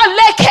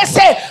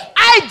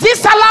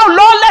disallow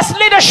lawless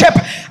leadership,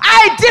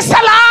 I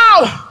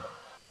disallow.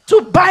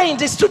 To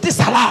bind is to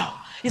disallow.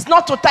 It's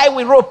not to tie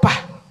with rope.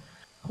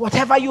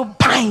 Whatever you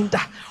bind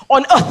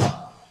on earth,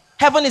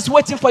 heaven is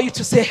waiting for you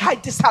to say, I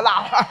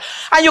disallow.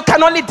 And you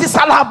can only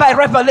disallow by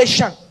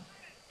revelation.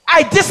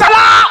 I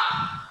disallow.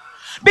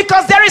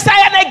 Because there is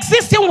an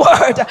existing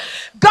word.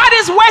 God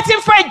is waiting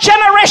for a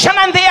generation,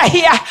 and they are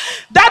here,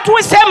 that we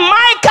say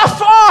Micah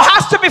 4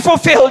 has to be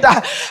fulfilled.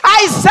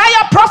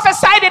 Isaiah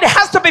prophesied it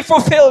has to be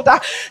fulfilled.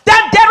 That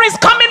there is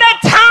coming a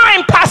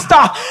time, Pastor,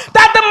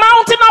 that the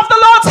mountain of the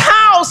Lord's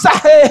house,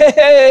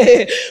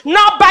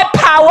 not by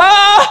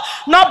power,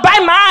 not by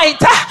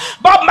might,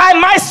 but by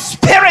my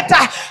spirit,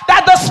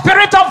 that the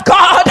Spirit of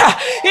God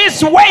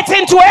is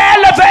waiting to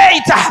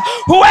elevate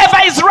whoever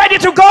is ready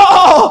to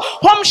go.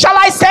 Whom shall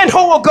I send?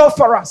 Who will go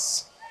for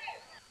us?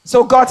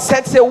 So God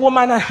sets a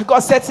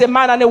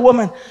man and a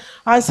woman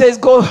and says,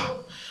 go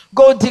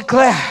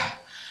declare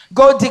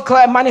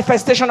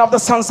manifestation of the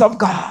sons of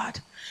God.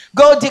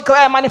 Go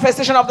declare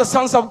manifestation of the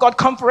sons of God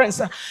conference.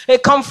 A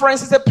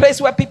conference is a place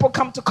where people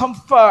come to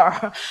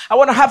confer. I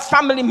want to have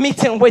family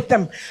meeting with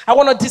them. I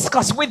want to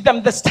discuss with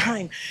them this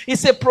time.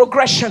 It's a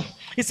progression.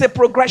 It's a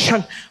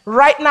progression.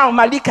 Right now,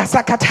 Malika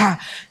Sakata,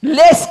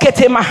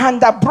 Leskete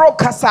Mahanda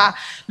Brokasa,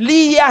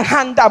 Liya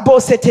Handa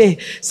Bosete.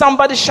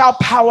 Somebody shout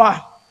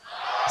power.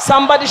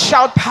 Somebody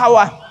shout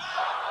power.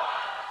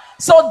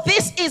 So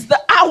this is the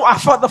hour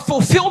for the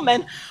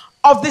fulfillment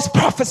of these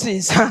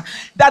prophecies,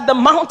 that the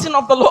mountain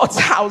of the Lord's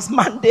house,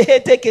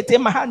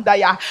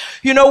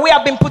 you know, we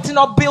have been putting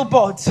up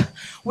billboards.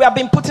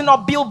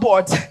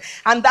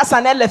 And that's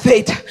an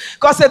elevate.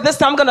 God said, this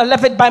time I'm going to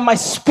elevate by my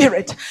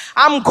spirit.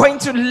 I'm going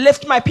to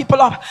lift my people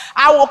up.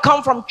 I will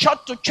come from church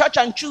to church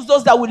and choose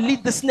those that will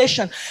lead this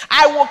nation.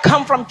 I will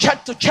come from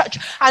church to church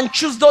and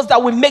choose those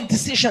that will make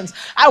decisions.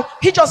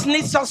 He just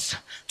needs us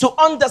to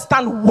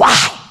understand why.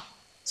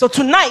 So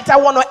tonight I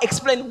want to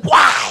explain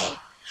why.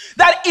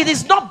 That it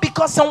is not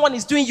because someone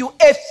is doing you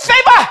a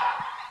favor.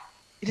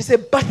 It is a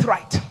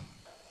birthright.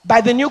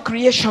 By the new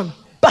creation,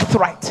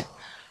 birthright.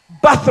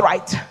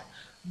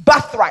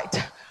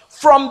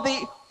 From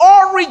the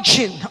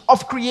origin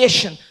of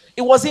creation,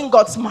 it was in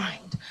God's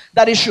mind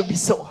that it should be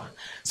so.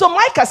 So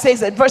Micah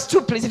says that, verse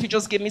 2, please, if you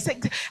just give me.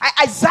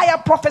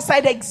 Isaiah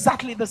prophesied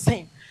exactly the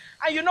same.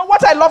 And you know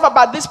what I love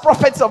about these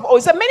prophets of old?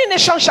 Is that many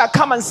nations shall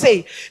come and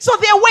say. So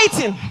they're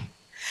waiting.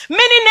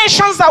 Many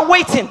nations are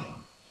waiting.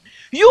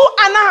 You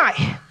and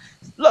I,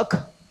 look,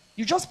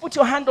 you just put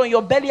your hand on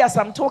your belly as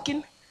I'm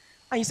talking,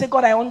 and you say,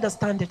 God, I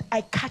understand it.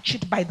 I catch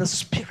it by the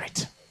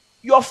Spirit.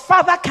 Your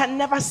father can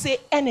never say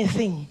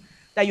anything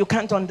that you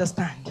can't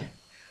understand.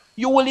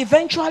 You will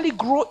eventually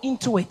grow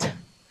into it.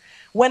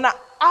 When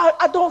our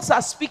adults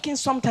are speaking,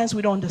 sometimes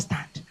we don't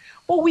understand.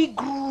 But we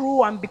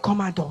grew and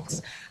become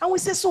adults. And we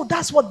say, so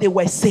that's what they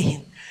were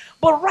saying.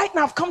 But right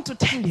now I've come to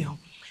tell you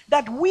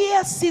that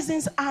where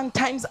seasons and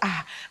times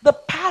are, the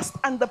past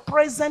and the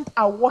present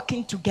are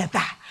working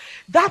together.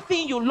 That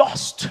thing you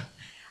lost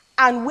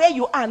and where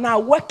you are now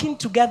working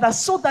together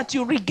so that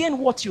you regain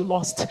what you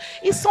lost.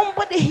 Is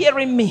somebody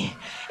hearing me?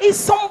 Is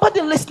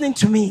somebody listening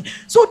to me?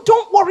 So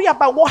don't worry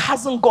about what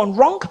hasn't gone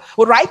wrong,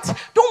 all right?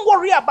 Don't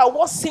worry about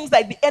what seems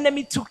like the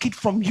enemy took it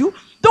from you.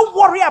 Don't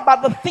worry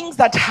about the things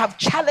that have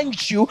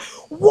challenged you.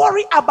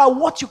 Worry about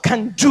what you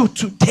can do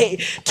today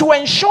to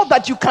ensure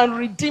that you can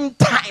redeem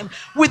time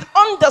with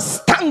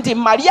understanding.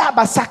 Maria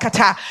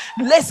Basakata,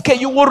 Leske,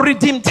 you will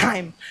redeem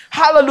time.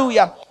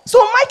 Hallelujah. So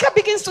Micah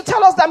begins to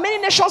tell us that many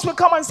nations will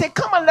come and say,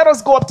 come and let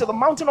us go up to the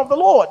mountain of the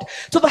Lord,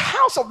 to the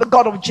house of the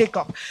God of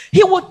Jacob.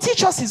 He will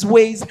teach us his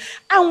ways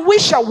and we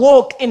shall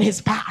walk in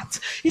his paths.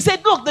 He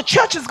said, look, the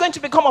church is going to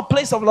become a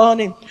place of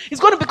learning.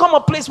 It's going to become a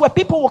place where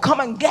people will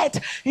come and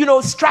get,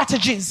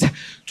 strategies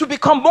to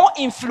become more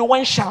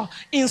influential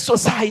in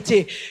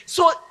society.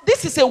 So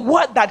this is a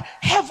word that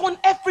heaven,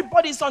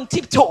 everybody's on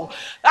tiptoe.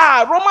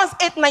 Romans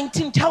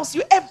 8:19 tells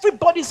you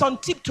everybody's on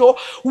tiptoe,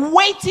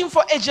 waiting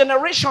for a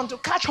generation to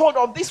catch hold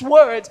of these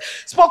words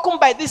spoken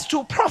by these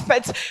two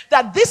prophets,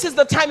 that this is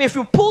the time. If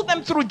you pull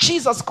them through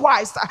Jesus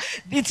Christ,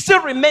 it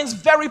still remains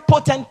very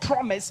potent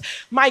promise.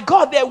 My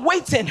God, they're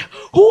waiting.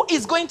 Who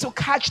is going to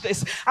catch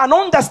this and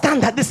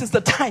understand that this is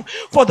the time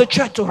for the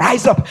church to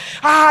rise up?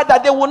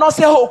 That they will not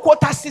say, oh,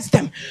 quota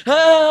system,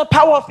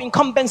 power of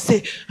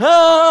incumbency,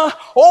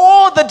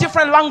 all the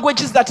different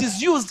languages that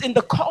is used in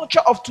the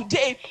culture of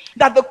today,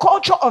 that the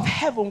culture of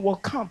heaven will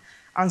come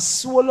and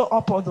swallow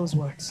up all those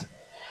words.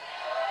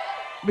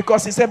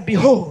 Because he said,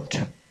 behold,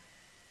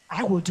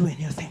 I will do a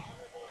new thing.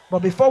 But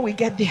before we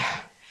get there,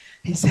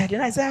 he said in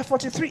Isaiah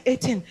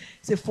 43:18, he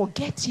said,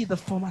 forget ye the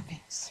former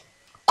things.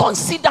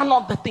 Consider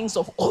not the things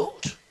of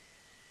old. He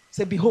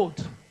said,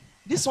 behold,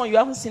 this one you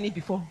haven't seen it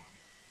before.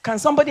 Can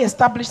somebody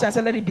establish that and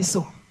say, let it be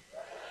so?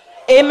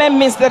 Amen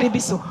means let it be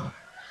so.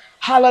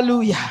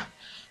 Hallelujah.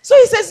 So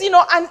he says,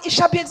 and it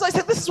shall be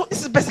exalted. This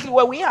is basically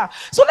where we are.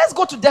 So let's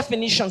go to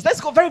definitions.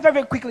 Let's go very,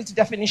 very quickly to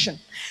definition.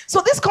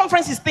 So this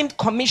conference is themed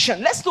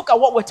commission. Let's look at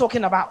what we're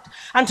talking about.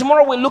 And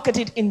tomorrow we'll look at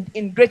it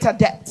in greater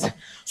depth.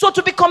 So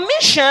to be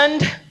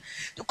commissioned,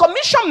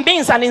 commission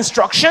means an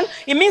instruction.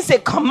 It means a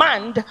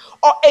command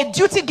or a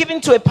duty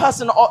given to a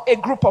person or a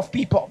group of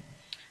people.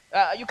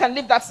 You can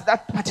leave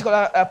that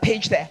particular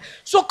page there.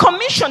 So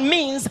commission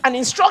means an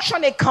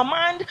instruction, a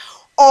command,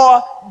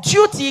 or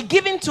duty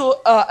given to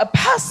a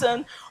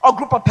person or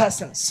group of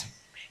persons.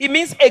 It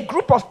means a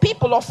group of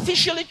people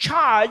officially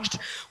charged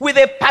with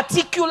a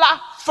particular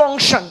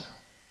function.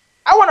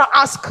 I want to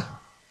ask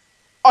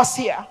us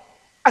here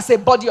as a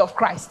body of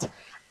Christ,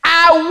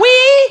 are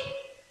we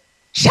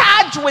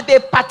charged with a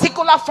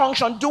particular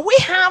function? Do we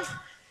have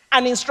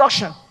an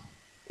instruction?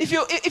 If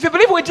you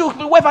believe we do,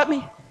 wave at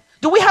me.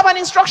 Do we have an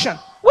instruction?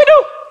 We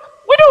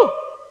do.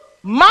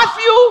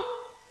 Matthew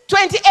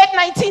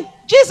 28:19.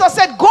 Jesus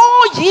said,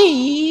 go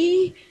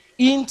ye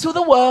into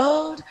the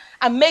world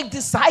and make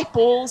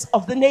disciples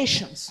of the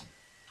nations.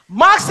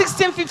 Mark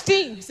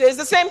 16:15 says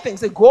the same thing.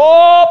 Say,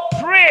 go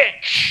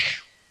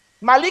preach.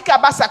 Malika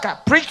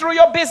Basaka, preach through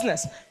your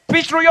business,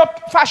 preach through your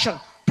fashion,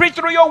 preach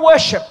through your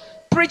worship,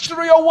 preach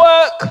through your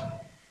work,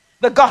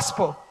 the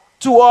gospel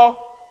to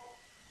all.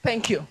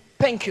 Thank you.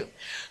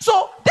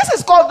 So this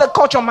is called the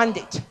culture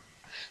mandate.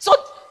 So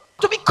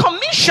to be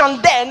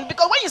commissioned then,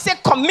 because when you say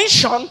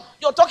commission,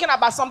 you're talking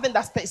about something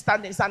that's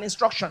standing, it's an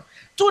instruction.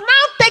 To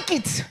now take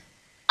it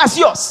as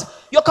yours,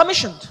 you're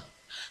commissioned.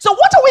 So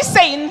what are we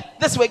saying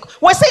this week?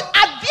 We're saying,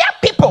 are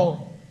there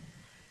people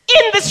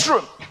in this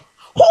room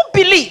who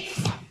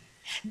believe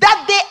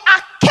that they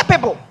are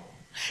capable,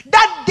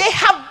 that they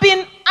have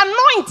been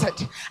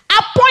anointed,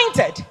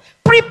 appointed,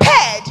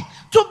 prepared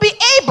to be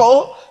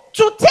able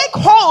to take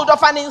hold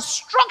of an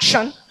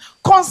instruction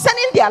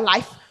concerning their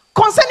life,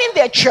 concerning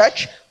their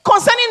church,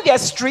 concerning their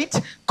street,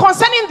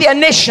 concerning their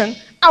nation,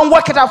 and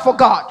work it out for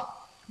God?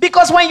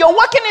 Because when you're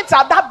working it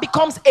out, that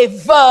becomes a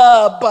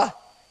verb.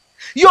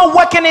 You're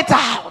working it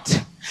out.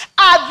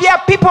 Are there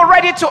people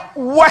ready to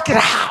work it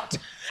out?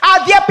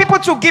 Are there people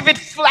to give it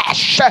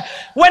flesh?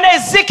 When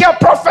Ezekiel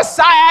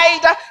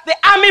prophesied, the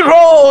army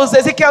rose,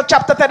 Ezekiel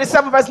chapter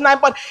 37 verse 9,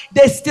 but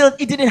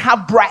it didn't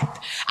have breath.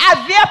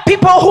 Are there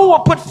people who will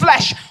put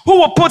flesh, who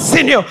will put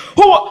sinew,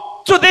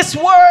 to this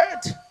word?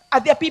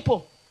 Are there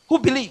people who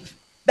believe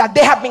that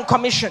they have been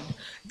commissioned?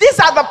 These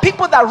are the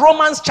people that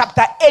Romans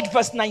chapter 8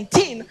 verse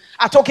 19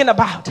 are talking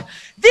about.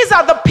 These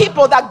are the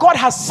people that God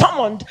has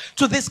summoned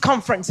to this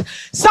conference.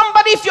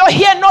 Somebody, if you're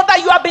here, know that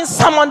you have been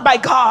summoned by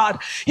God.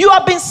 You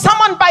have been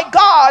summoned by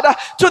God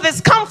to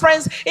this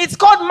conference. It's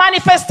called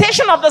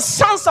Manifestation of the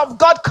Sons of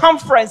God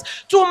Conference.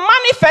 To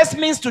manifest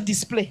means to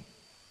display.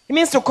 It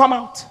means to come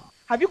out.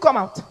 Have you come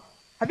out?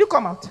 Have you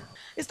come out?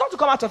 It's not to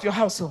come out of your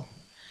household.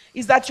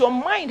 It's that your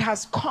mind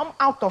has come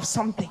out of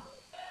something.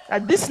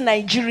 That this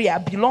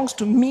Nigeria belongs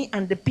to me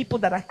and the people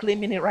that are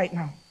claiming it right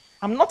now.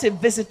 I'm not a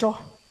visitor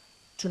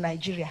to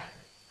Nigeria.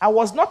 I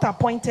was not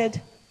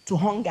appointed to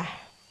hunger.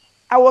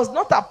 I was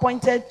not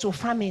appointed to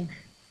famine.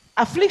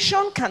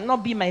 Affliction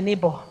cannot be my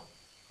neighbor.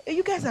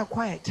 You guys are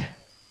quiet.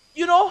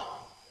 You know,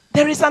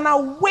 there is an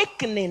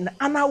awakening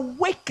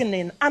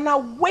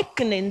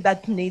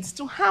that needs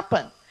to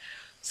happen.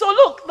 So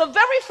look, the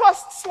very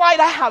first slide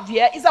I have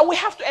here is that we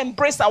have to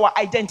embrace our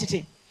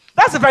identity.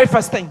 That's the very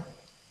first thing.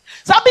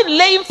 So I've been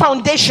laying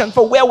foundation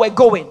for where we're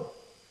going.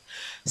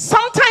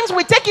 Sometimes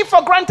we take it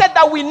for granted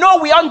that we know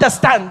we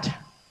understand.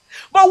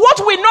 But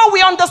what we know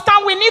we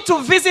understand, we need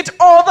to visit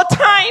all the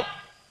time.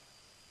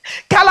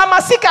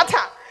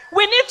 Kalamasikata.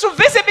 We need to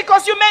visit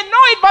because you may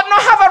know it but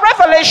not have a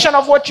revelation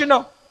of what you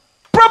know.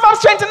 Proverbs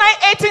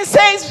 29:18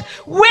 says,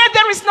 where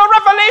there is no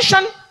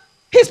revelation,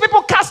 his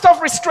people cast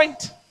off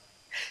restraint.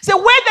 So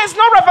where there's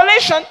no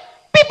revelation,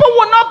 people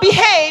will not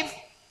behave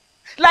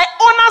like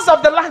owners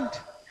of the land.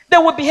 They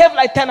will behave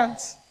like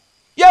tenants.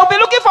 You'll be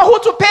looking for who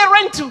to pay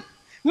rent to.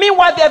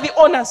 Meanwhile, they're the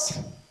owners.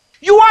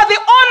 You are the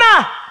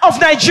owner of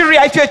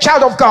Nigeria if you're a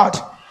child of God.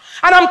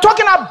 And I'm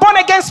talking about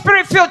born-again,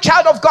 spirit-filled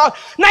child of God.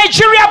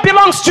 Nigeria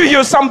belongs to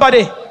you,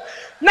 somebody.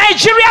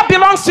 Nigeria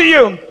belongs to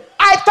you.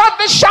 I thought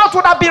this shout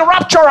would have been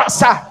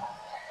rapturous.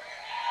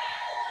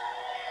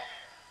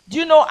 Do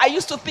you know, I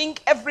used to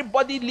think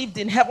everybody lived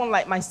in heaven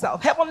like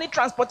myself. Heavenly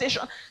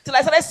transportation. Till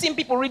I started seeing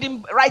people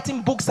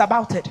writing books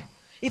about it.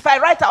 If I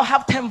write, I'll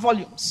have 10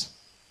 volumes.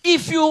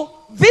 If you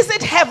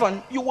visit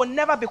heaven, you will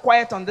never be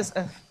quiet on this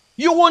earth.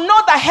 You will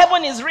know that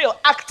heaven is real.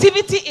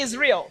 Activity is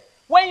real.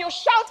 When you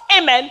shout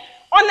amen,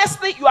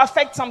 honestly, you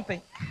affect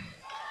something.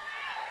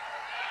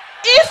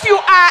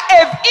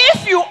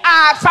 If you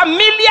are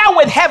familiar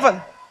with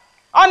heaven,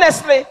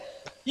 honestly,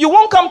 you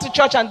won't come to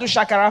church and do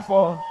shakara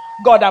for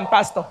God and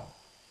pastor.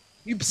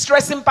 You be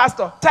stressing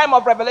pastor. Time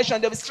of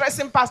revelation, they'll be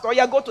stressing pastor. Oh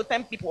yeah, go to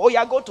 10 people. Oh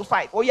yeah, go to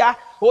 5. Oh yeah,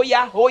 oh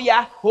yeah, oh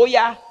yeah, oh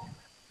yeah,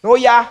 oh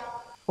yeah,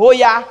 oh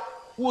yeah.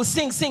 We'll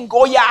sing,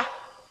 oh yeah.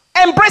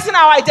 Embracing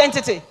our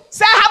identity.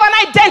 Say, I have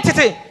an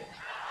identity.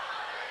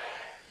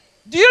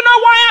 Do you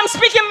know why I'm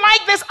speaking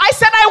like this? I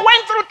said I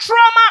went through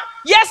trauma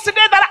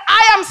yesterday that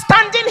I am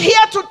standing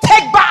here to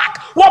take back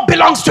what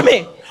belongs to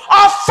me.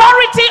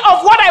 Authority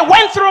of what I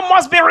went through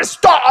must be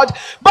restored,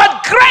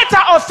 but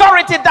greater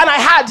authority than I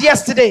had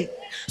yesterday.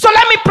 So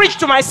let me preach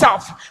to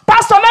myself.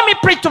 Pastor, let me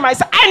preach to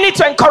myself. I need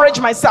to encourage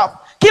myself.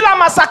 Kila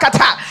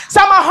masakata.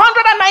 Psalm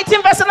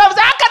 119 verse 11.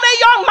 How can a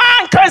young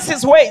man curse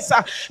his ways?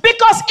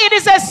 Because it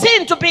is a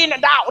sin to be in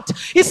doubt.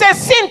 It's a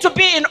sin to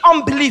be in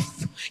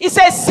unbelief. It's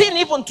a sin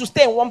even to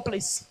stay in one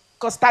place.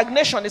 Because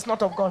stagnation is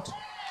not of God.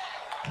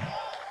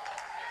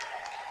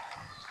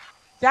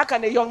 How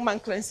can a young man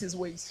cleanse his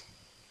ways?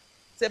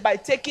 Say, by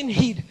taking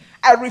heed.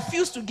 I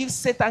refuse to give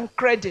Satan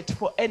credit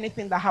for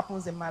anything that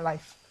happens in my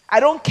life.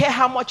 I don't care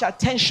how much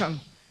attention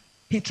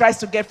he tries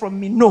to get from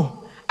me.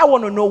 No. I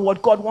want to know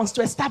what God wants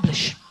to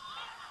establish.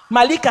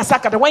 Malika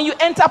Sakata, when you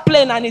enter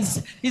plane and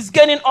he's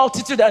gaining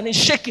altitude and he's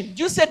shaking,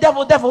 do you say,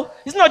 devil, devil?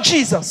 It's not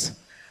Jesus.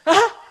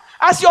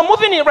 As you're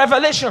moving in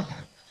revelation,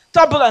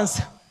 turbulence,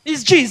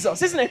 it's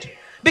Jesus, isn't it?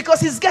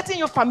 Because he's getting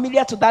you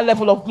familiar to that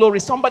level of glory.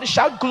 Somebody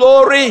shout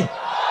glory.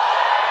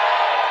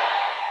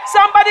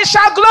 Somebody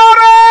shout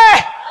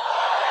glory.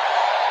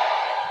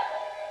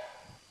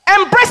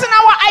 Embracing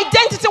our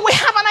identity. We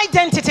have an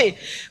identity.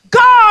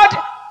 God,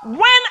 when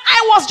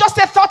I was just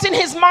a thought in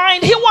his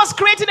mind, he was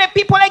creating a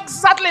people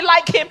exactly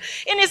like him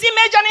in his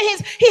image, and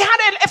he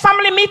had a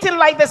family meeting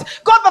like this.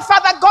 God the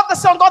Father, God the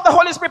Son, God the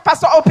Holy Spirit,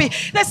 Pastor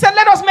Obii. They said,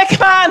 let us make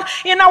man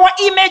in our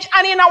image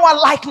and in our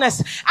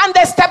likeness. And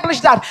they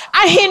established that.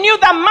 And he knew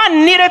that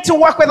man needed to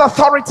work with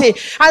authority.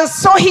 And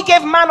so he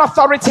gave man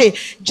authority.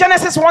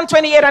 Genesis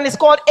 1:28, and it's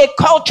called a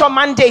culture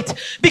mandate.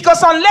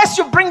 Because unless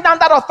you bring down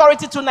that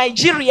authority to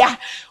Nigeria,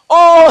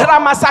 oh,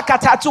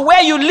 Ramasakata, to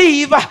where you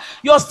live,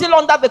 you're still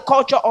under the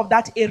culture of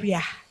that area.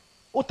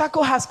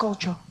 Otako has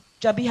culture.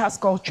 Jabi has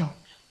culture.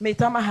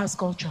 Metama has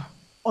culture.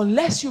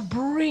 Unless you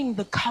bring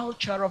the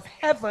culture of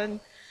heaven,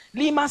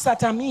 Lima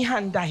Satami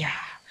Handaya,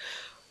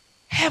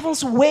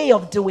 heaven's way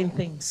of doing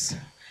things,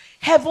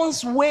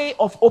 heaven's way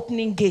of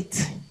opening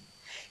gate,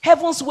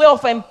 heaven's way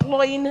of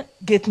employing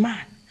gate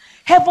man,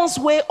 heaven's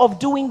way of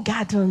doing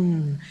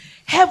garden,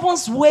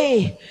 heaven's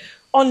way.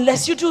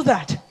 Unless you do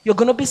that, you're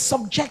going to be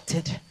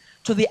subjected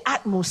to the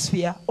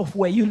atmosphere of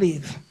where you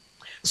live.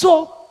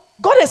 So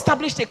God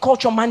established a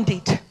culture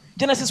mandate.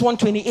 Genesis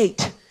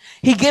 1:28.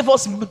 He gave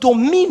us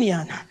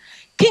dominion.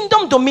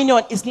 Kingdom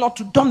dominion is not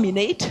to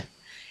dominate.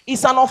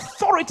 It's an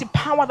authority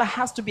power that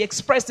has to be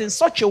expressed in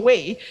such a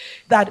way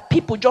that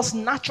people just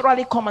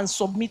naturally come and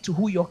submit to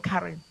who you're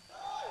carrying.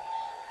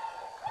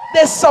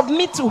 They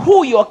submit to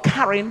who you're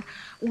carrying,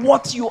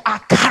 what you are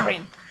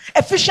carrying.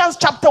 Ephesians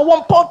chapter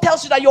 1, Paul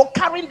tells you that you're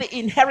carrying the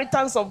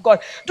inheritance of God.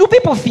 Do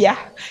people fear?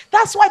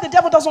 That's why the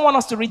devil doesn't want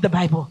us to read the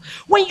Bible.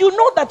 When you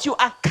know that you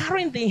are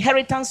carrying the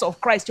inheritance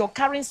of Christ, you're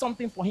carrying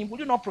something for him, will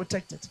you not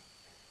protect it?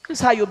 This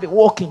is how you'll be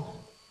walking.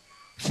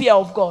 Fear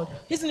of God.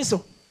 Isn't it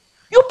so?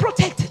 You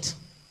protect it.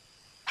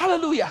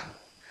 Hallelujah.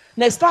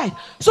 Next slide.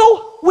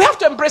 So we have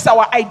to embrace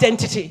our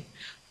identity.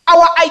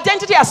 Our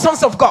identity as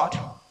sons of God.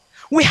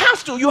 We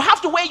have to. You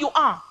have to where you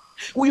are.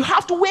 You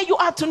have to where you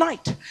are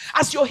tonight.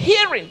 As you're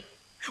hearing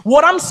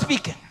What I'm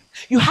speaking,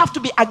 you have to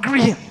be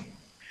agreeing.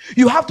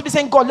 You have to be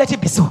saying, God, let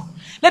it be so.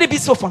 Let it be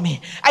so for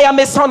me. I am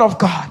a son of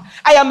God.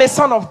 I am a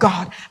son of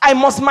God. I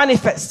must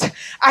manifest.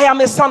 I am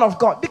a son of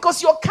God.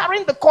 Because you're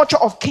carrying the culture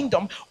of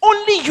kingdom.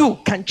 Only you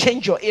can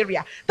change your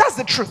area. That's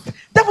the truth.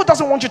 Devil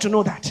doesn't want you to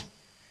know that.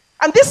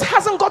 And this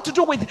hasn't got to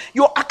do with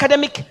your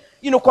academic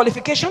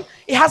qualification.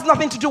 It has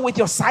nothing to do with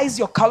your size,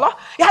 your color.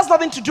 It has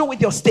nothing to do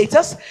with your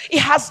status. It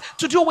has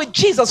to do with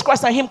Jesus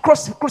Christ and him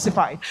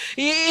crucified.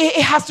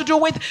 It has to do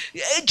with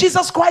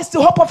Jesus Christ,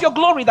 the hope of your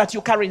glory that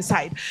you carry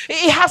inside.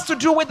 It has to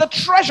do with the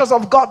treasures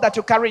of God that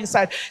you carry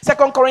inside.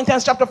 2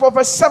 Corinthians chapter 4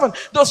 verse 7.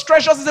 Those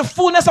treasures is the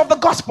fullness of the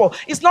gospel.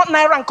 It's not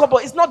naira and kobo.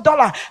 It's not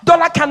dollar.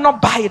 Dollar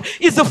cannot buy it.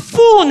 It's the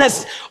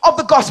fullness of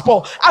the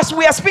gospel. As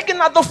we are speaking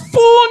at the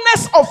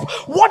fullness of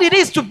what it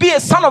is to be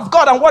a son of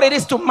God and what it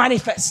is to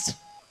manifest.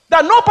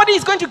 That nobody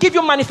is going to give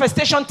you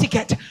manifestation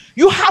ticket.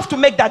 You have to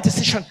make that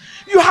decision.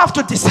 You have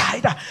to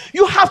decide.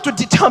 You have to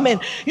determine.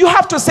 You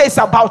have to say it's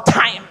about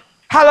time.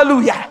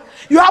 Hallelujah.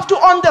 You have to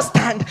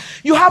understand.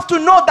 You have to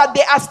know that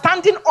they are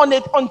standing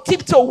on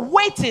tiptoe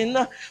waiting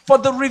for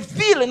the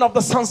revealing of the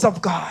sons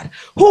of God.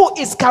 Who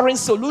is carrying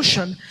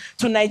solution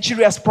to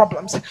Nigeria's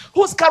problems?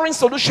 Who's carrying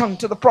solution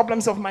to the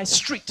problems of my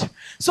street?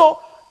 So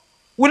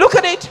we look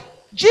at it.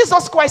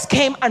 Jesus Christ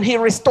came and he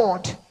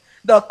restored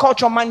the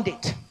cultural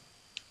mandate.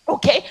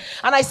 Okay,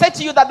 and I said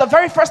to you that the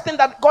very first thing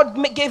that God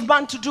gave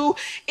man to do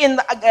in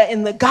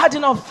the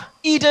Garden of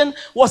Eden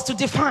was to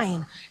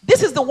define.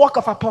 This is the work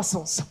of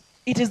apostles.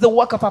 It is the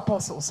work of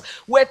apostles.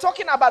 We're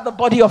talking about the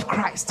body of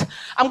Christ.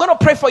 I'm going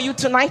to pray for you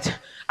tonight,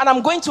 and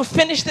I'm going to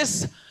finish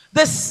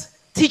this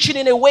teaching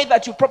in a way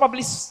that you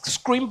probably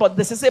scream, but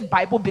this is a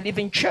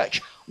Bible-believing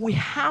church. We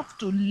have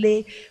to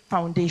lay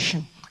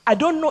foundation. I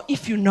don't know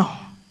if you know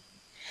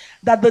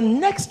that the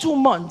next 2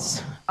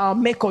 months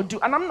make or do,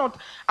 and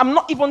I'm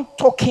not even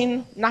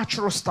talking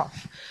natural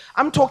stuff.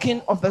 I'm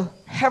talking of the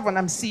heaven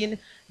I'm seeing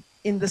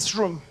in this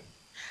room.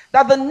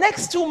 That the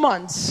next 2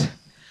 months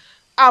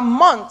are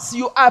months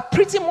you are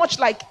pretty much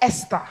like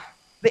Esther.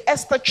 The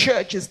Esther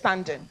church is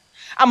standing.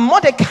 And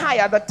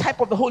Mordecai, the type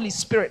of the Holy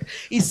Spirit,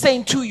 is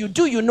saying to you,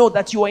 do you know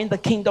that you are in the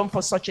kingdom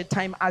for such a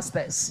time as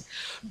this?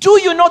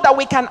 Do you know that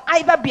we can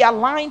either be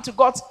aligned to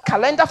God's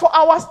calendar for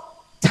our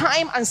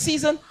time and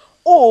season,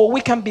 or we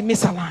can be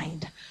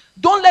misaligned?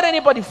 Don't let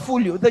anybody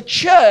fool you. The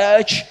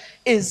church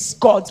is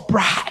God's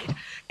bride,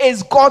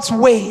 is God's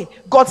way,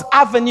 God's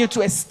avenue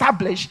to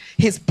establish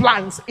his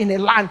plans in a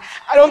land.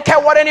 I don't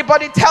care what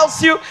anybody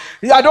tells you.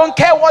 I don't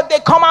care what they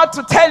come out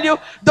to tell you.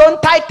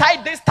 Don't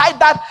tie this, tie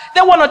that.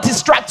 They want to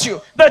distract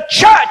you. The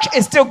church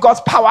is still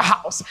God's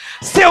powerhouse,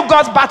 still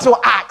God's battle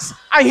axe,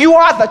 and you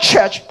are the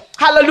church.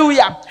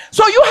 Hallelujah.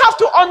 So you have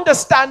to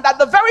understand that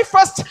the very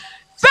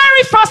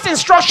first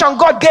instruction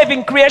God gave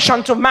in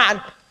creation to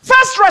man,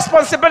 first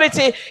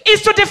responsibility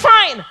is to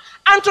define.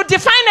 And to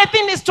define a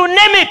thing is to name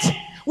it.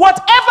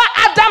 Whatever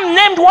Adam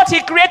named what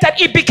he created,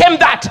 it became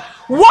that.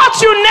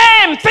 What you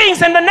name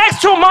things in the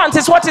next 2 months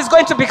is what it's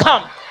going to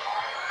become.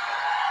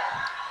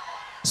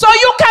 So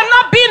you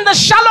cannot be in the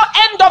shallow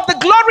end of the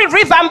glory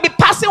river and be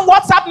passing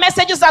WhatsApp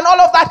messages and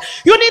all of that.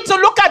 You need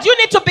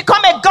to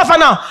become a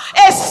governor,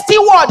 a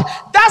steward.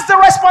 That's the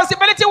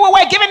responsibility we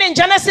were given in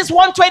Genesis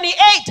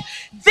 1:28.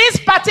 This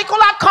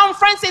particular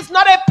conference is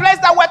not a place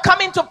that we're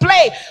coming to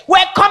play.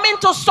 We're coming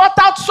to sort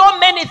out so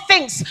many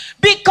things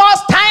because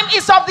time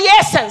is of the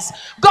essence.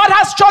 God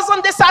has chosen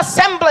this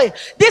assembly.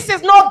 This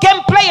is no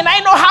game playing.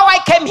 I know how I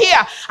came here.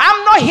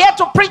 I'm not here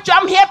to preach.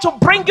 I'm here to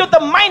bring you the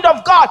mind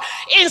of God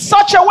in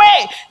such a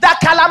way that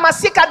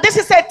Kalamasika, this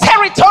is a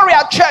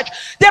territorial church.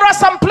 There are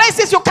some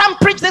places you can't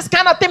preach this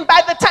kind of thing.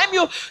 By the time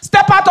you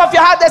step out of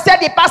your house, they said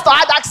the pastor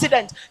had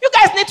accident. You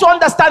guys need to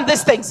understand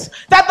these things.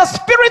 That the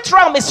spirit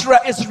realm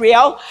is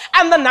real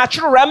and the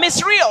natural realm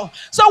is real.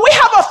 So we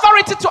have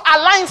authority to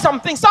align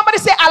something. Somebody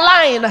say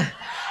align.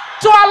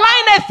 To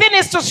align a thing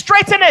is to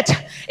straighten it.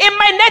 In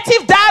my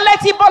native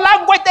dialect, Igbo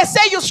language, they say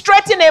you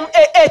straighten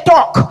a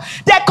talk.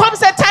 There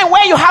comes a time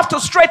where you have to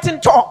straighten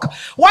talk.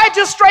 Why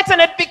do you straighten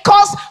it?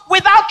 Because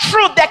without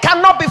truth, there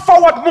cannot be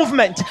forward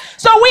movement.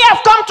 So we have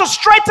come to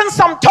straighten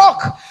some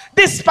talk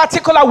this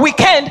particular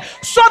weekend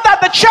so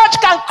that the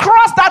church can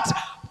cross that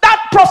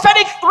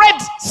prophetic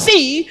Red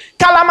Sea,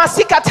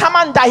 Kalamasika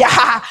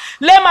Tamandaya.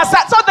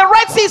 So the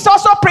Red Sea is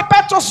also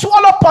prepared to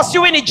swallow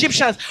pursuing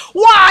Egyptians.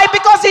 Why?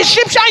 Because the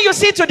Egyptian you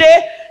see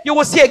today, you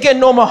will see again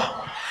no more.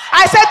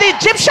 I said the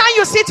Egyptian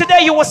you see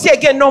today, you will see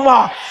again no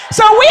more.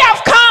 So we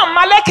have come,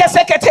 Maleke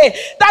Sekete,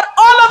 that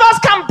all of us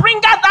can bring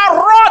out that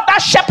rod,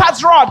 that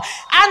shepherd's rod,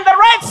 and the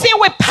Red Sea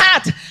will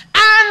part,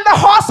 and the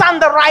horse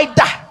and the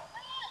rider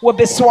will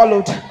be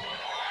swallowed.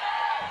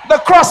 The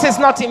cross is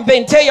not in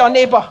vain. Tell your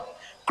neighbor,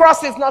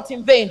 cross is not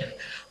in vain.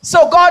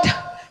 So God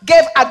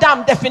gave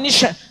Adam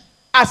definition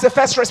as the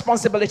first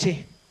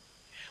responsibility.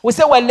 We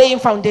say we're laying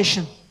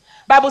foundation.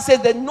 Bible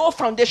says that no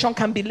foundation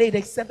can be laid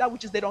except that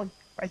which is laid on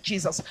Christ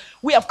Jesus.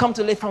 We have come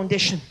to lay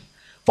foundation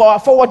for our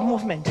forward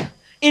movement,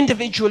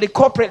 individually,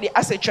 corporately,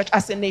 as a church,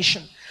 as a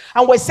nation.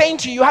 And we're saying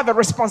to you, you have a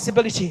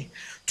responsibility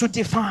to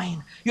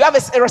define. You have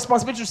a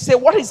responsibility to say,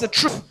 what is the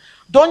truth?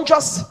 Don't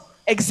just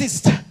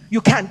exist.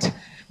 You can't.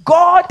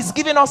 God is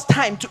giving us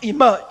time to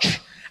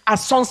emerge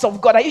as sons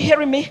of God. Are you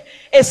hearing me?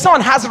 A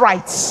son has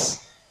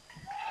rights.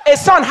 A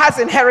son has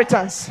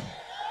inheritance.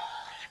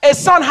 A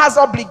son has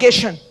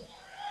obligation.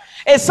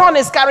 A son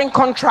is carrying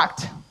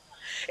contract.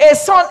 A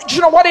son, do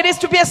you know what it is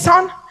to be a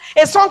son?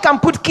 A son can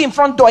put key in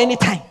front door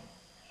anytime.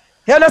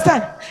 You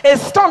understand? A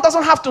son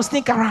doesn't have to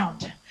sneak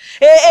around.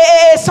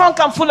 A son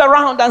can fool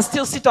around and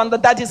still sit on the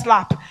daddy's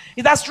lap.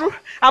 Is that true?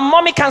 And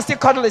mommy can still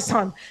cuddle his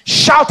son.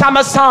 Shout, I'm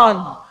a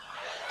son.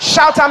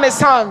 Shout, I'm a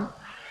son.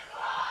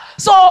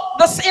 So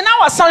in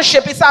our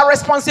sonship, it's our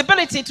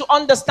responsibility to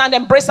understand,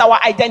 embrace our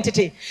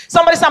identity.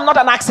 Somebody say, I'm not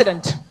an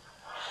accident.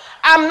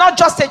 I'm not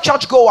just a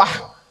church goer.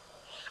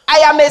 I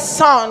am a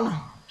son.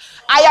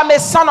 I am a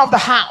son of the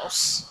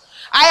house.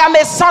 I am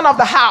a son of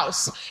the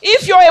house.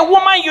 If you're a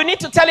woman, you need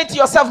to tell it to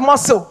yourself more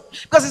so.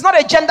 Because it's not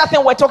a gender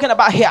thing we're talking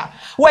about here.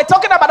 We're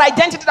talking about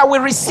identity that we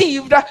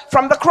received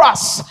from the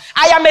cross.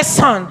 I am a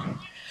son.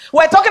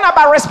 We're talking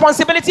about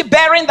responsibility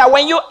bearing, that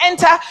when you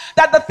enter,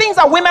 that the things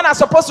that women are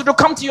supposed to do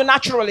come to you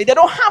naturally. They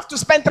don't have to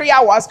spend 3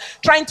 hours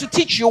trying to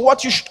teach you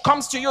what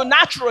comes to you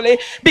naturally,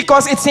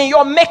 because it's in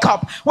your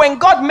makeup. When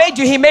God made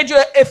you, he made you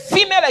a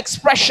female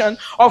expression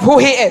of who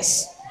he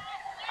is.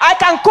 I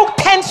can cook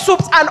 10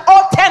 soups and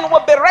all 10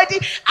 will be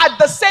ready at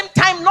the same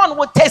time. None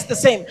will taste the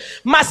same.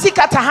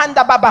 Masika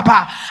tahanda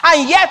bababa.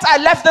 And yet I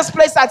left this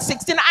place at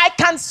 16. I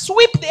can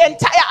sweep the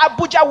entire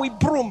Abuja with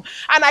broom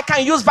and I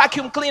can use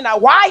vacuum cleaner.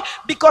 Why?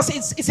 Because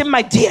it's in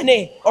my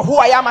DNA of who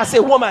I am as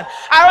a woman.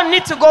 I don't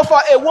need to go for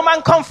a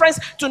woman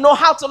conference to know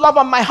how to love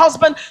on my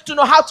husband, to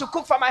know how to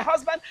cook for my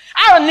husband.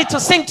 I don't need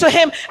to sing to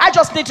him. I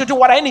just need to do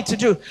what I need to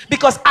do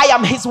because I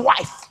am his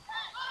wife.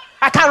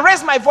 I can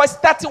raise my voice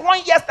 31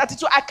 years,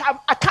 32.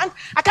 I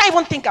can't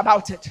even think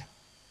about it.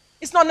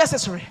 It's not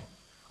necessary.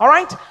 All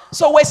right?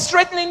 So we're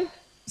straightening.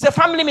 It's a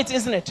family meeting,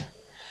 isn't it?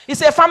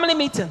 It's a family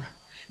meeting.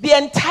 The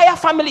entire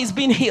family is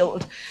being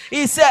healed.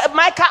 It's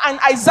Micah and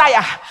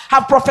Isaiah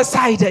have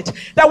prophesied it,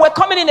 that we're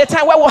coming in a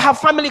time where we'll have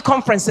family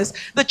conferences.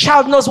 The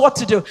child knows what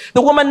to do.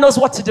 The woman knows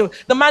what to do.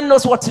 The man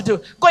knows what to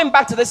do. Going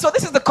back to this. So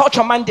this is the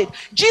culture mandate.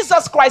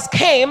 Jesus Christ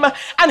came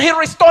and he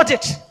restored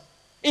it.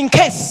 In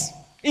case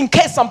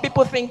some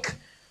people think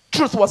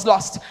truth was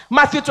lost.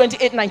 Matthew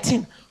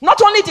 28:19.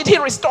 Not only did he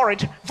restore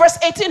it, verse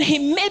 18,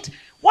 he made,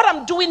 what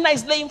I'm doing now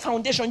is laying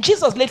foundation.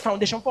 Jesus laid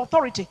foundation for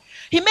authority.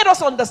 He made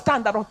us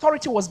understand that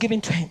authority was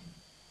given to him.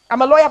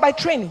 I'm a lawyer by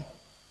training.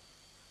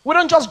 We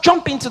don't just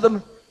jump into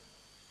the,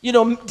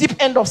 deep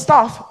end of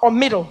stuff or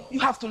middle. You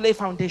have to lay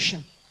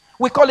foundation.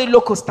 We call it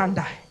local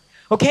standard.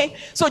 Okay?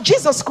 So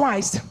Jesus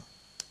Christ,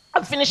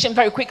 I'm finishing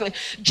very quickly.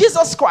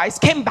 Jesus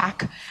Christ came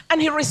back and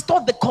he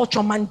restored the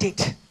culture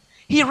mandate.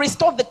 He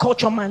restored the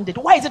culture mandate.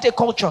 Why is it a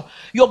culture?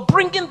 You're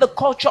bringing the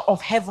culture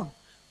of heaven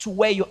to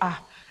where you are.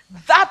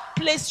 That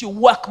place you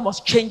work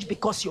must change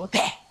because you're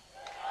there.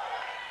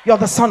 You're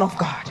the son of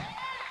God.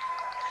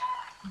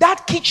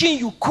 That kitchen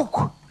you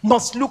cook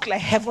must look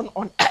like heaven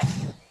on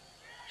earth.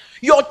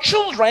 Your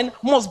children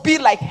must be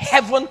like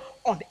heaven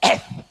on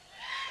earth.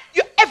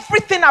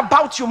 Everything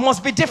about you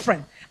must be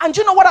different. And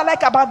you know what I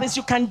like about this?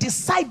 You can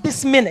decide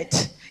this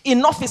minute,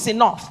 enough is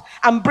enough.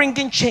 I'm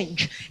bringing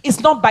change. It's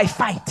not by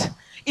fight.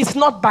 It's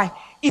not by,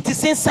 it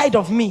is inside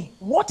of me.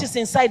 What is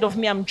inside of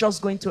me, I'm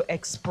just going to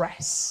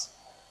express.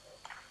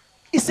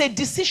 It's a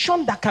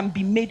decision that can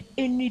be made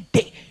any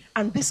day.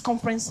 And this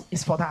conference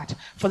is for that,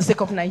 for the sake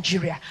of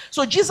Nigeria.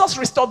 So Jesus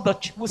restored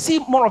we'll see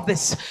more of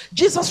this.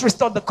 Jesus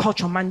restored the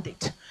culture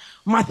mandate.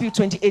 Matthew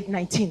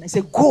 28:19. He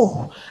said,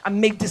 go and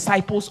make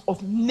disciples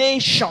of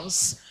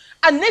nations.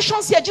 And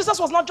nations here, Jesus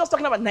was not just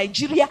talking about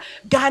Nigeria,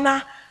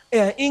 Ghana,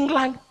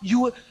 England,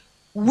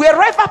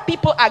 wherever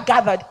people are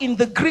gathered. In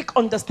the Greek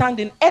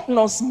understanding,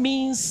 ethnos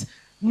means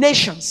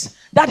nations.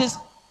 That is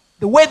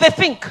the way they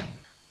think,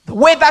 the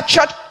way that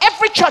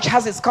every church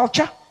has its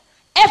culture,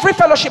 every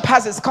fellowship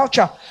has its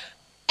culture.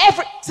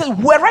 So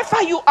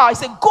wherever you are, I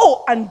say,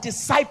 go and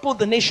disciple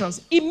the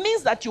nations. It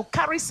means that you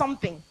carry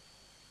something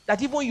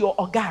that even your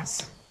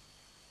organs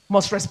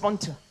must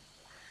respond to.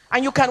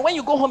 And you can, when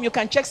you go home, you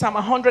can check Psalm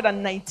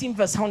 119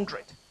 verse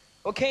 100.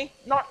 Okay?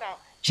 Not now.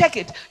 Check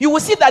it. You will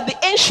see that the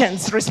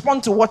ancients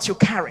respond to what you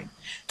carry.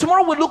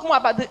 Tomorrow we'll look more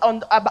about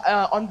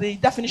on the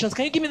definitions.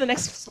 Can you give me the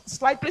next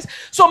slide, please?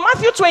 So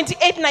Matthew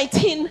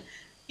 28:19,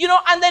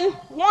 and then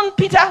 1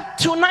 Peter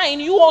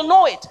 2:9, you all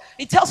know it.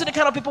 It tells you the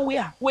kind of people we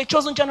are. We're a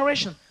chosen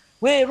generation.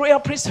 We're a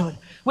royal priesthood.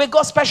 We're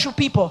God's special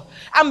people.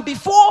 And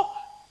before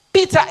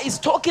Peter is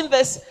talking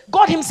this,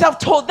 God himself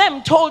told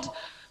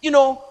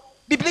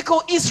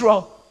biblical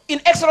Israel in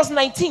Exodus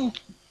 19,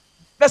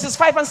 verses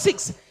 5 and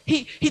 6.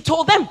 He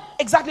told them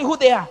exactly who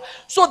they are.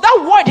 So that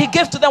word he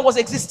gave to them was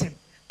existing.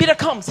 Peter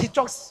comes, he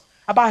talks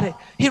about it.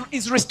 He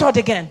is restored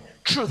again.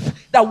 Truth.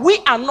 That we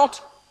are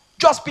not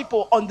just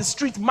people on the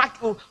street,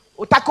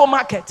 taco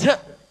market.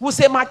 We'll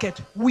say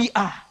market. We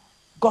are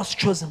God's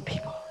chosen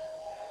people.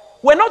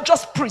 We're not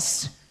just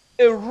priests,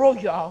 a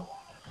royal.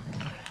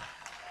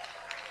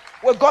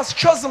 We're God's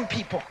chosen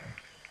people.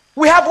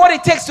 We have what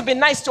it takes to be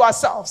nice to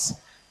ourselves.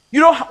 You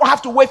don't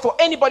have to wait for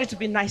anybody to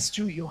be nice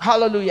to you.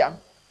 Hallelujah.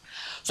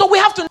 So we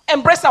have to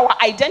embrace our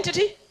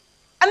identity,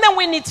 and then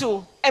we need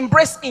to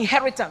embrace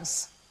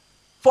inheritance.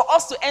 For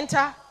us to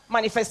enter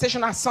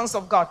manifestation as sons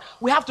of God,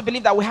 we have to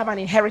believe that we have an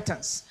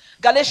inheritance.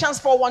 Galatians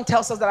 4:1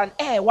 tells us that an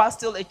heir, while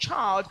still a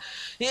child,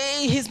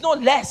 he's no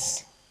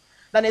less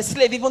than a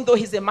slave, even though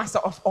he's a master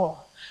of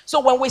all. So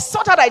when we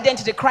sort out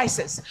identity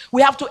crisis,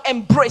 we have to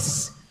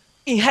embrace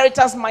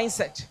inheritance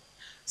mindset.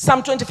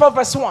 Psalm 24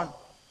 verse 1.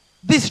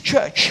 This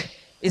church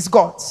is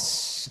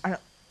God's, and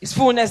His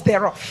fullness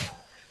thereof.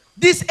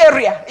 This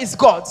area is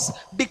God's.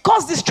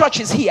 Because this church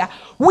is here,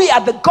 we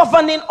are the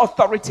governing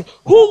authority.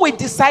 Who we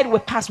decide will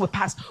pass, will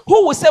pass.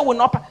 Who we say will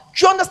not pass.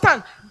 Do you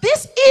understand?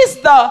 This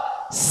is the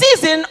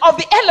season of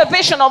the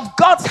elevation of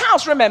God's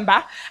house,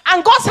 remember?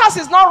 And God's house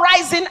is not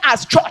rising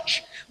as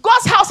church.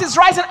 God's house is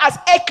rising as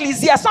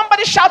ecclesia.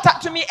 Somebody shout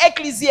out to me,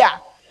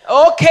 ecclesia.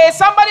 Okay,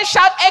 somebody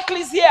shout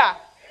ecclesia.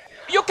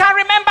 You can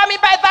remember me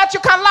by that. You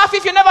can laugh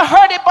if you never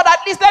heard it, but at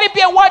least let it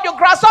be a word you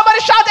grasp. Somebody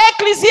shout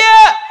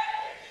ecclesia.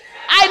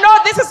 I know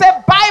this is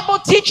a Bible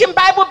teaching,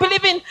 Bible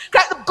believing.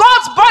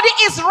 God's body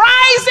is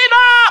rising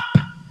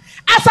up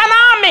as an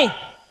army,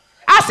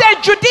 as a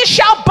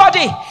judicial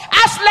body,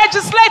 as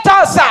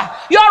legislators.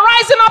 You're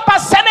rising up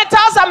as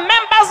senators and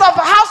members of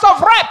the House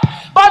of Rep,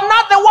 but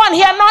not the one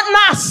here, not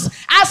NAS,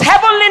 as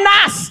heavenly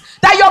NAS.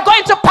 That you're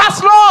going to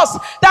pass laws,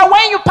 that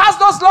when you pass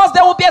those laws,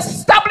 they will be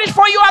established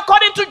for you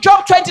according to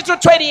Job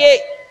 22:28.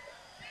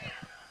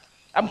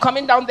 I'm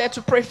coming down there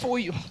to pray for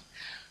you.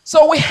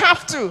 So we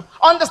have to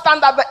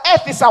understand that the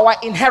earth is our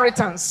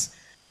inheritance.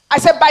 I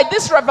said, by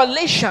this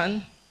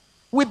revelation,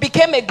 we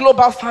became a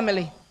global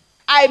family.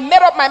 I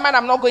made up my mind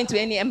I'm not going to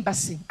any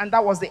embassy, and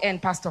that was the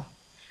end, Pastor.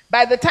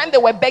 By the time they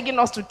were begging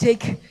us to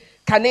take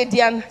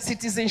Canadian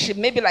citizenship,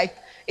 maybe like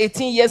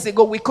 18 years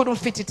ago, we couldn't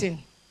fit it in.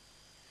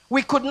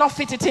 We could not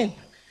fit it in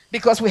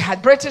because we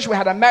had British, we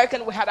had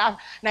American, we had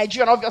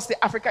Nigerian. Obviously,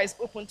 Africa is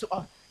open to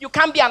us. You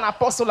can't be an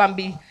apostle and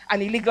be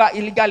an illegal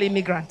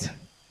immigrant.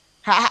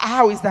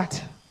 How is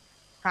that?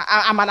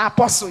 I'm an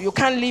apostle. You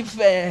can't leave.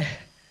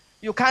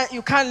 You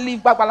can't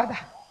leave Bagbalada,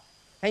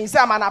 and you say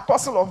I'm an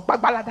apostle of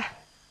Bagbalada.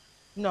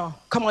 No,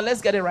 come on,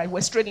 let's get it right.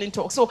 We're straightening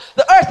talk. So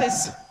the earth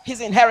is His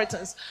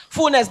inheritance,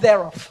 fullness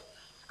thereof,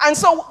 and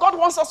so God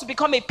wants us to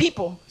become a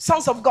people,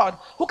 sons of God,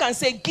 who can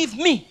say, "Give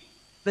me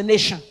the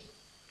nation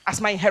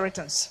as my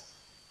inheritance."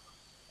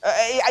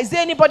 Is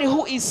there anybody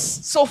who is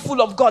so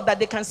full of God that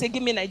they can say,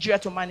 "Give me Nigeria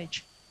to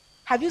manage"?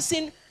 Have you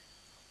seen?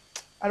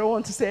 I don't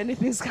want to say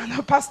anything,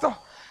 scandal, Pastor.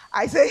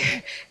 I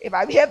say, if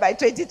I'm here by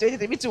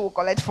 2023, we too will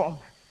collect form.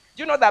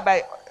 Do you know that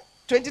by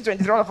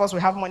 2023, all of us will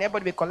have money,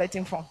 everybody will be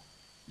collecting form?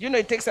 Do you know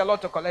it takes a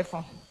lot to collect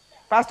form?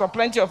 Pastor,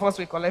 plenty of us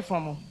will collect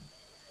form.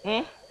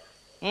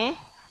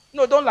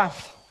 No, don't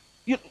laugh.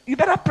 You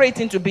better pray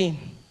it into being.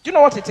 Do you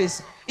know what it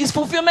is? It's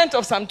fulfillment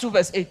of Psalm 2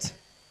 verse 8.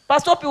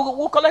 Pastor, people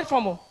will collect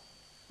form.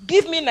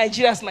 Give me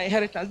Nigeria as my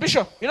inheritance.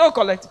 Bishop, you know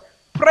collect.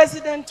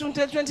 President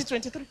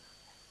 2023.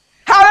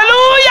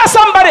 Hallelujah,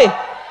 somebody.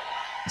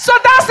 So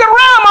that's the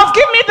realm of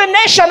give me the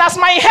nation as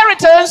my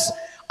inheritance,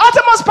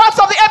 uttermost parts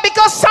of the earth,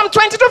 because Psalm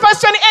 22 verse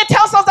 28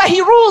 tells us that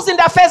He rules in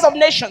the affairs of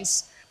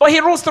nations, but He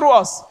rules through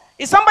us.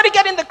 Is somebody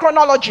getting the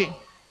chronology?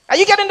 Are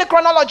you getting the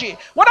chronology?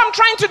 What I'm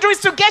trying to do is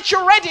to get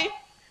you ready,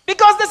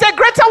 because there's a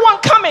greater one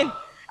coming,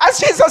 as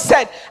Jesus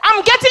said.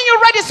 I'm getting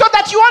you ready so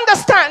that you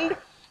understand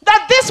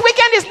that this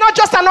weekend is not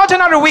just an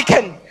ordinary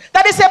weekend.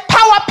 That is a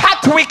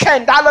power-packed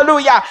weekend.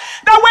 Hallelujah.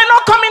 That we're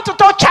not coming to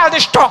talk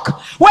childish talk.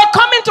 We're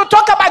coming to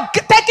talk about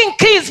taking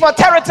keys for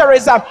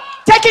territories,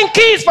 taking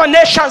keys for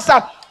nations,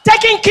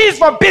 taking keys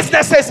for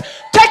businesses,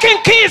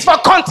 taking keys for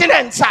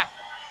continents.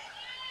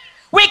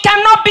 We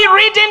cannot be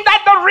reading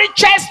that the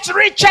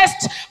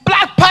richest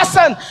black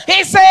person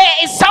is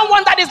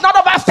someone that is not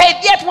of our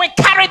faith, yet we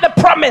carry the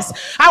promise,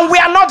 and we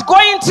are not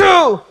going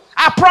to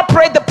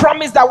appropriate the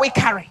promise that we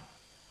carry.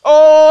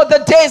 Oh, the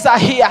days are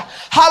here.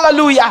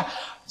 Hallelujah.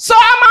 So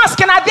I'm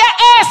asking, are there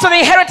heirs to the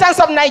inheritance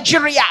of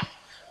Nigeria?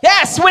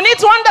 Yes, we need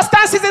to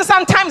understand seasons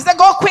sometimes. They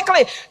go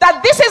quickly.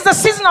 That this is the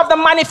season of the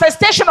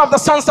manifestation of the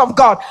sons of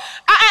God.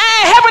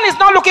 Heaven is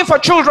not looking for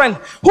children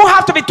who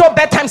have to be told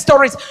bedtime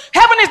stories.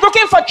 Heaven is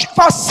looking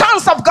for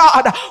sons of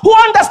God who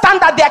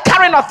understand that they are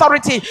carrying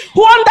authority,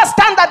 who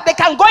understand that they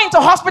can go into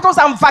hospitals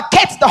and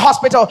vacate the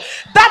hospital.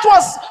 That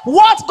was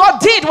what God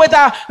did with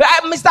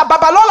Mr.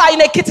 Babalola in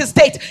Ekiti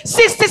State.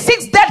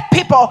 66 dead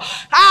people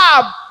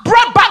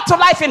brought back to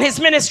life in his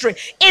ministry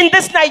in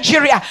this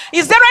Nigeria.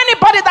 Is there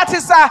anybody that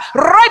is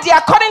ready,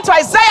 according to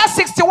Isaiah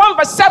 61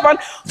 verse 7,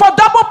 for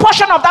double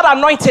portion of that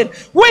anointing?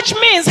 Which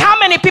means how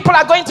many people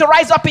are going to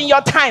rise up in your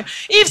time?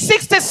 If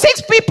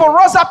 66 people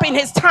rose up in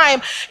his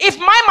time, if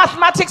my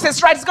mathematics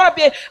is right, it's going to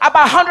be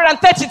about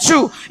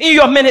 132 in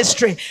your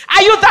ministry.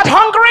 Are you that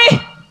hungry?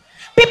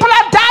 People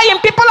are dying,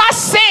 people are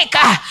sick,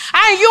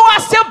 and you are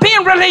still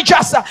being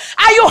religious.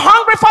 Are you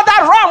hungry for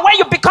that run where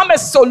you become a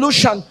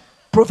solution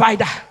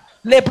provider?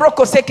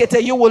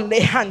 You will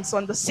lay hands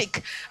on the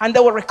sick and they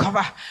will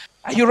recover.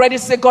 Are you ready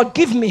to say, God,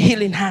 give me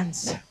healing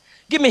hands?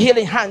 Give me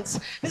healing hands.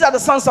 These are the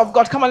sons of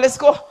God. Come on, let's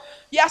go.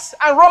 Yes,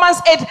 and Romans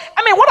 8.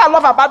 I mean, what I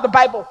love about the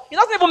Bible, it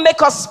doesn't even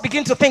make us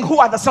begin to think who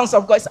are the sons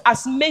of God. It's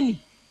as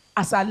many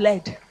as are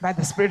led by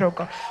the Spirit of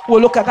God. We'll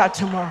look at that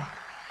tomorrow.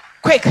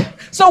 Quick.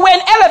 So we're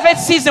in elevate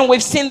season.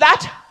 We've seen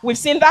that. We've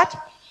seen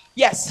that.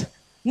 Yes.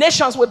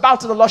 Nations will bow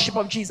to the Lordship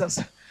of Jesus.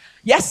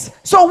 Yes.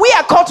 So we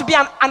are called to be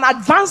an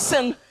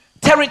advancing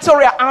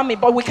territorial army,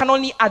 but we can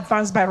only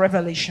advance by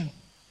revelation.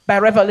 By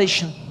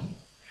revelation.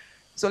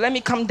 So let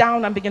me come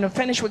down and begin to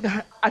finish with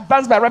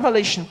advance by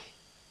revelation.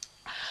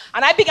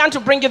 And I began to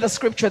bring you the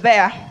scripture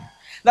there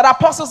that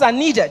apostles are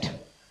needed.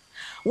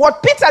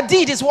 What Peter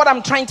did is what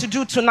I'm trying to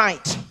do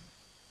tonight.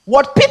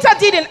 What Peter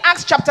did in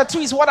Acts chapter 2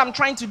 is what I'm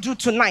trying to do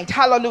tonight.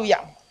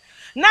 Hallelujah.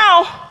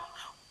 Now,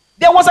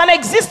 there was an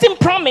existing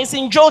promise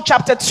in Joel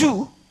chapter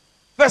 2,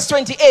 verse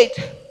 28.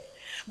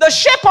 The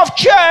shape of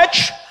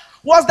church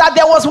was that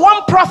there was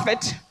one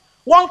prophet,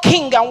 one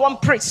king, and one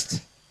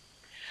priest.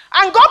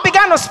 And God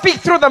began to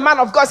speak through the man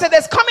of God. Said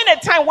there's coming a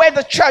time where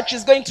the church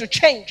is going to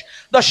change.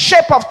 The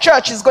shape of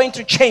church is going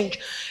to change.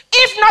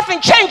 If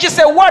nothing changes,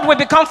 a word will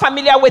become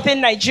familiar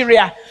within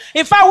Nigeria.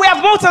 In fact, we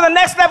have moved to the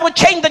next level,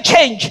 change the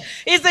change.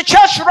 Is the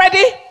church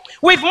ready?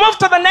 We've moved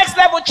to the next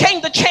level,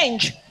 change the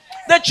change.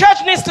 The church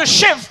needs to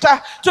shift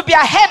to be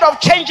ahead of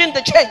changing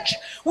the change.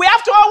 We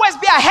have to always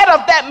be ahead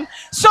of them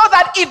so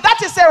that if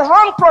that is a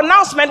wrong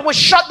pronouncement, we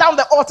shut down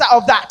the altar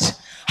of that.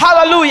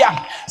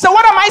 Hallelujah. So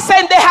what am I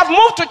saying? They have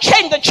moved to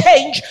change the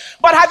change,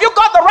 but have you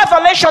got the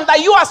revelation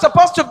that you are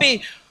supposed to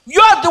be,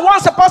 you're the one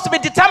supposed to be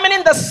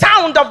determining the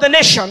sound of the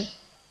nation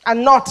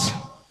and not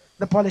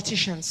the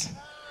politicians?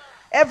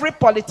 Every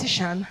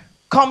politician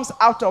comes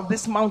out of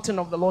this mountain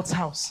of the Lord's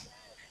house.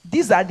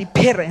 These are the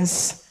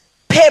parents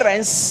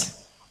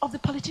of the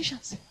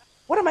politicians.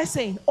 What am I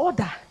saying?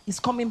 Order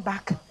is coming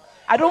back.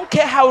 I don't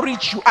care how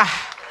rich you are.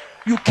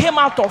 You came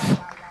out of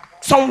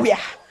somewhere.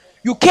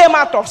 You came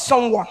out of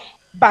someone.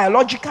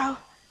 Biological,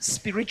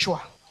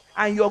 spiritual.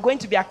 And you're going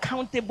to be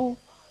accountable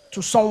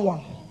to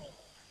someone.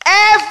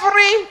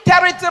 Every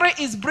territory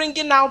is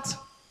bringing out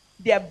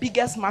their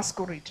biggest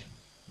masquerade.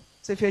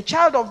 So if you're a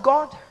child of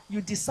God,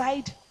 you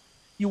decide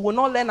you will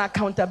not learn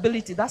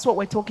accountability. That's what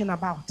we're talking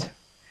about.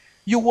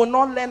 You will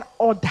not learn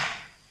order.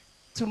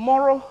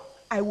 Tomorrow,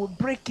 I will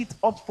break it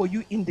up for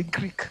you in the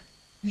Greek.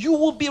 You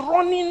will be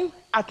running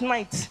at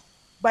night.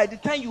 By the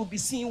time you will be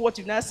seeing what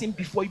you've never seen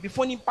before, you'll be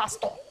phoning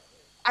pastor.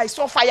 I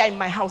saw fire in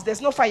my house. There's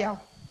no fire.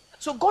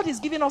 So God is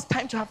giving us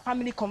time to have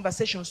family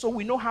conversations so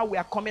we know how we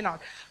are coming out.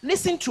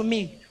 Listen to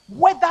me.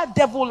 Whether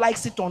devil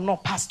likes it or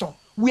not, pastor,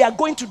 we are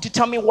going to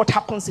determine what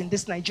happens in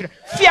this Nigeria.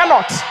 Fear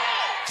not.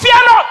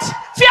 Fear not.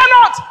 Fear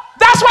not.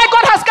 That's why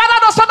God has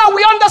gathered us so that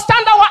we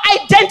understand our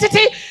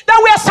identity, that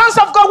we are sons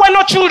of God, we're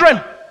not children.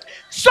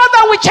 So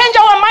that we change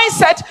our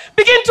mindset,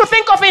 begin to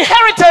think of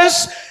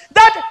inheritance,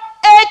 that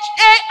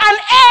an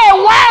heir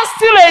while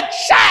still a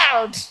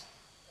child,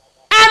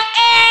 an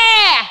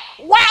heir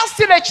while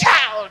still a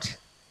child,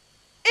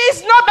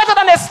 is not better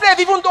than a slave,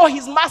 even though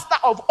he's master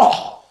of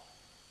all.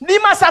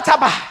 Lima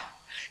Sataba.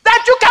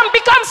 That you can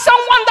become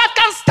someone that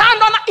can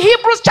stand on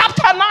Hebrews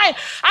chapter 9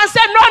 and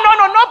say, no,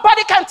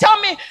 nobody can tell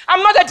me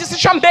I'm not a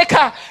decision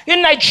maker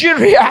in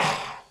Nigeria.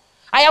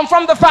 I am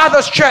from the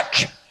Father's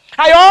church.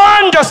 I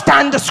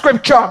understand the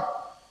scripture.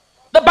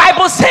 The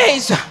Bible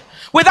says,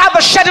 without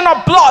the shedding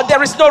of blood,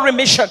 there is no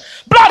remission.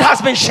 Blood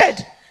has been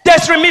shed.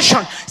 There's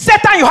remission.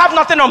 Satan, you have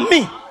nothing on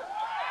me.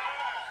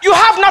 You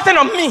have nothing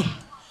on me.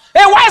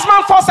 A wise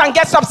man falls and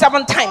gets up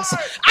 7 times.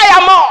 I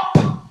am up.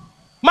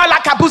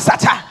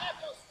 Malakabusata.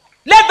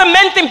 Let the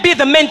main thing be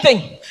the main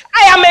thing.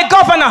 I am a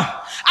governor.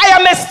 I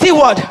am a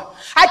steward.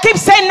 I keep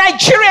saying,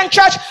 Nigerian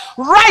church,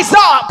 rise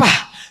up.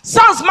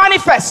 Sons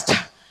manifest.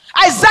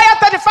 Isaiah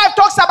 35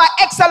 talks about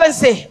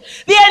excellency.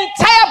 The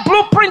entire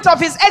blueprint of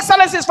his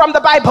excellency is from the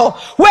Bible.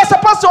 We're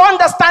supposed to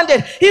understand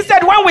it. He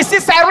said, when we see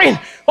siren,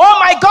 oh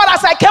my God,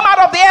 as I came out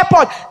of the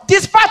airport,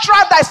 dispatch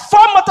riders, 4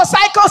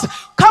 motorcycles,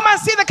 come and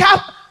see the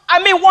car.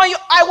 I mean,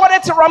 I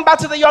wanted to run back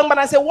to the young man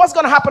and say, what's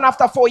going to happen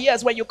after 4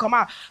 years when you come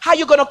out? How are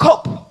you going to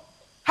cope?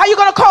 How are you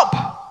going to cope?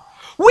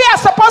 We are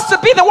supposed to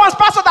be the ones,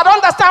 pastor, that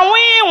understand.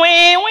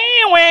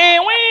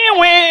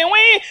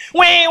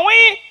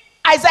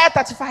 Isaiah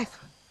 35.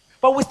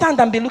 But we stand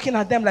and be looking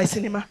at them like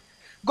cinema.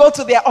 Go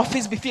to their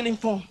office, be feeling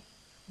phone.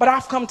 But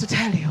I've come to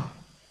tell you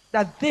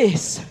that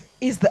this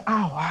is the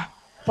hour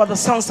for the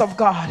sons of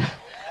God.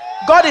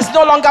 God is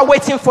no longer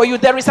waiting for you.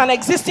 There is an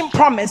existing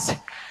promise.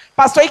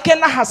 Pastor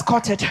Ikenna has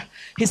caught it.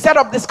 He set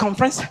up this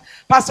conference.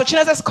 Pastor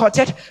Chinese has caught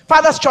it.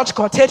 Father's Church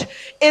caught it.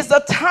 It's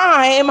the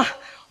time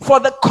for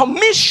the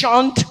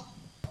commissioned.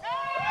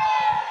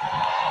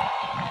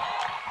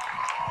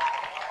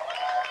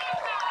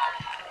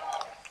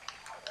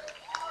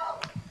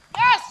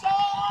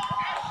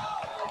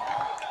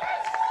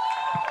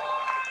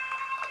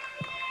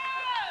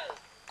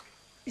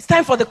 It's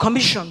time for the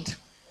commissioned.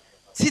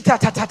 It's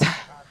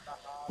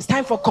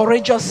time for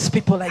courageous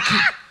people like you.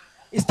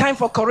 It's time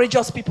for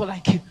courageous people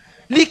like you.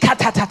 You're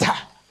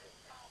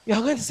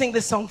going to sing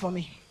this song for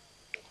me.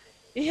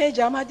 Do you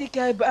know how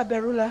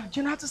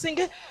to sing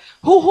it?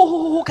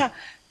 Who can,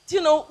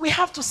 we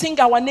have to sing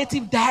our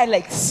native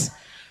dialects.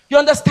 You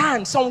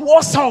understand? Some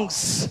war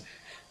songs.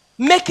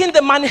 Making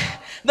the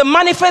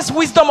manifest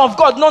wisdom of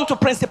God known to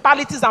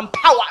principalities and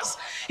powers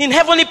in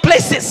heavenly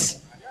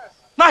places.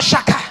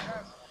 Mashaka.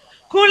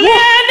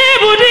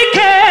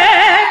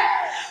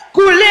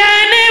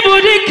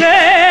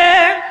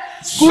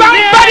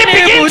 Somebody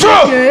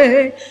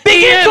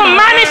begin to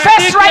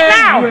manifest right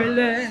now.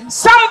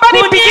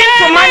 Somebody begin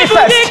to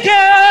manifest.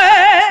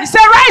 He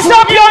said, rise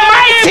up, you're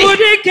mighty.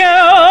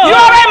 You're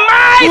a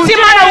mighty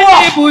man of war.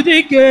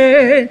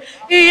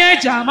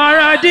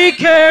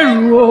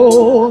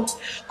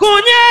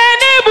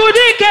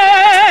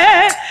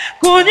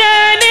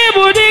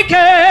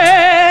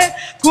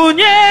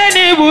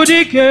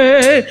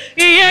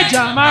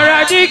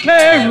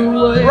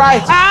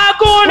 Right.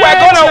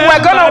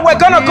 We're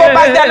gonna go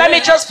back there. Let me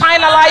just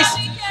finalize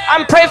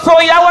and pray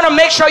for you. I want to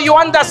make sure you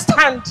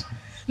understand.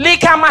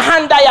 Lika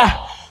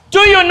Mahandaya. Do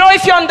you know,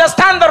 if you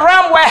understand the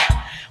realm where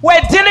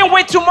we're dealing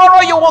with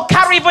tomorrow, you will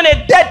carry even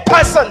a dead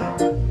person.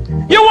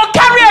 You will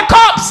carry a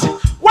corpse.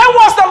 When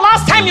was the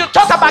last time you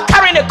thought about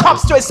carrying a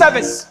corpse to a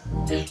service?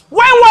 When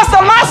was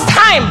the last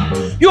time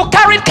you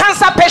carried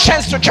cancer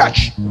patients to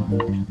church?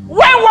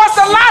 When was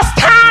the last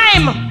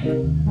time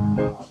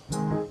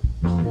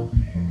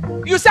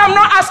you say, I'm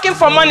not asking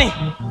for money?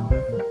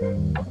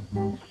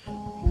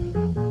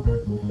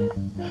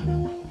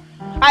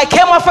 I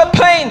came off a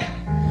plane.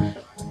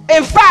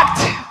 In fact,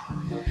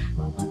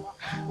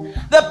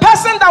 the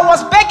person that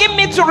was begging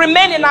me to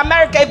remain in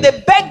America, if they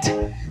begged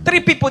 3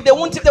 people,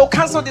 they'll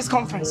cancel this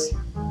conference.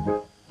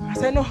 I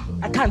said, no,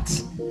 I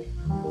can't.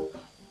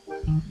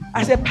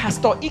 I said,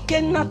 Pastor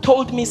Ikenna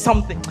told me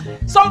something.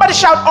 Somebody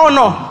shout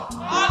honor.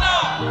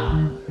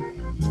 Honor.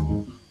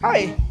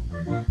 Hi.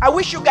 I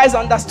wish you guys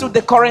understood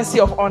the currency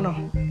of honor.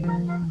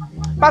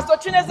 Pastor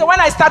Chinese, when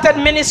I started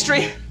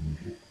ministry,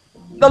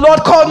 the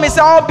Lord called me and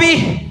said,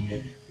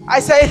 Obii. I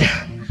said,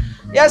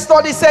 yes,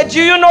 Lord. He said,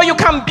 do you know you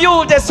can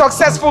build a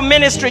successful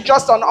ministry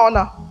just on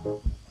honor?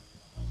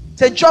 He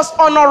said, just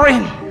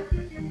honoring.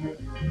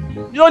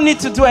 You don't need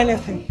to do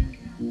anything.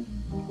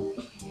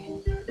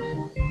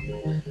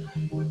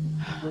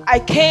 I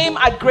came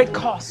at great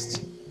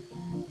cost.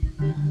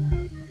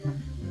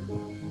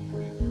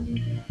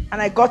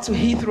 And I got to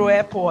Heathrow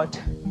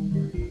Airport.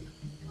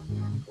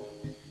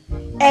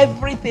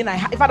 Everything I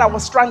had, in fact, I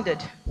was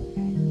stranded.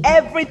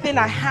 Everything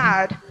I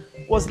had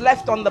was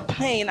left on the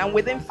plane, and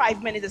within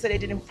 5 minutes, they said they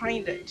didn't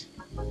find it.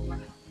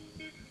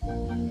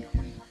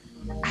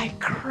 I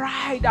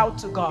cried out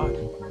to God.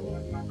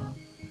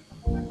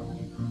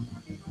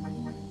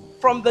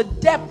 From the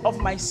depth of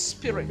my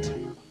spirit.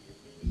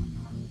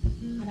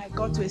 And I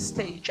got to a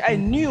stage. I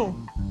knew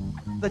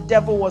the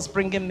devil was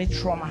bringing me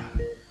trauma.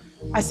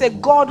 I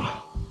said, God,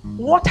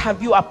 what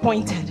have you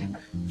appointed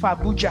for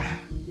Abuja?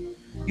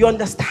 You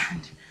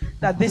understand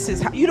that this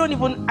is how,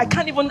 I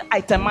can't even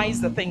itemize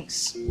the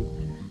things.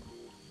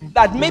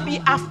 That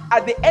maybe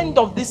at the end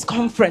of this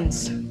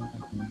conference,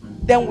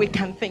 then we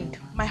can think.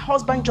 My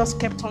husband just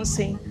kept on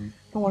saying,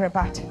 don't worry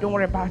about it, don't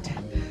worry about it.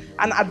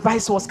 And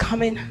advice was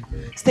coming,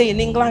 stay in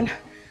England,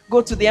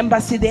 go to the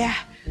embassy there,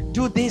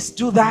 do this,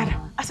 do that.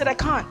 I said, I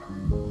can't.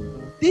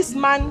 This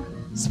man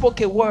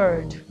spoke a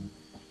word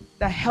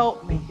that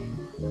helped me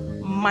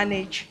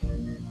manage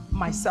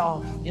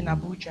myself in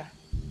Abuja.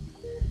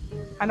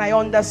 And I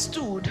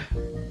understood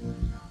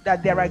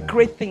that there are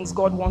great things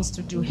God wants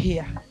to do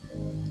here.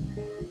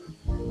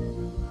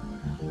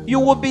 You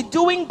will be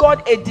doing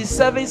God a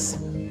disservice.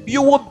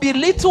 You will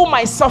belittle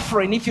my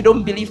suffering if you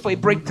don't believe for a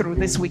breakthrough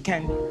this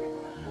weekend.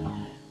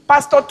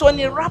 Pastor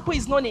Tony Rapo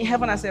is known in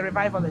heaven as a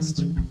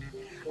revivalist.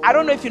 I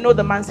don't know if you know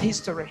the man's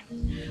history.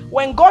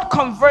 When God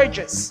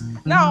converges,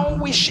 now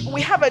we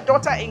have a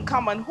daughter in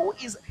common who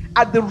is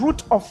at the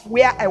root of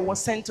where I was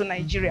sent to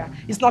Nigeria.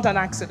 It's not an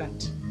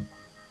accident.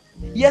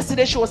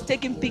 Yesterday she was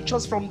taking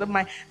pictures from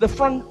the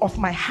front of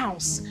my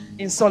house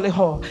in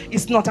Solihull.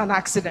 It's not an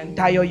accident.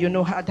 Dio, you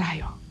know her,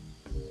 Dio.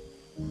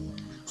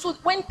 So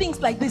when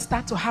things like this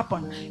start to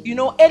happen,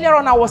 earlier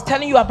on I was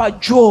telling you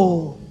about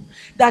Joel.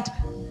 That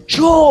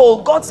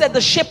Joel, God said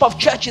the shape of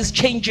church is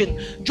changing.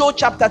 Joel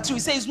chapter 2, he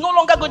says it's no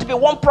longer going to be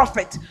one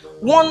prophet,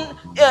 one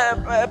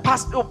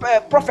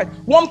prophet,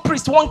 one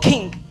priest, one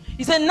king.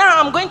 He said,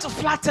 now I'm going to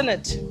flatten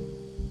it.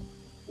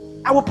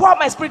 I will pour out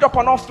my spirit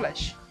upon all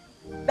flesh.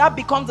 That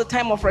becomes the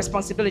time of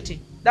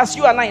responsibility. That's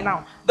you and I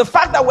now. The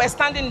fact that we're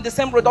standing in the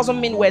same road doesn't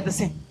mean we're the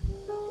same.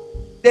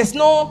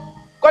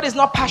 God is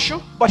not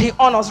partial, but he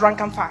honors rank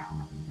and file.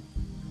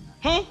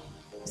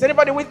 Is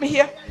anybody with me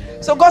here?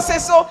 So God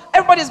says, so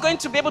everybody's going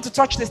to be able to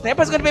touch this thing.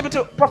 Everybody's going to be able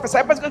to prophesy.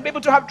 Everybody's going to be able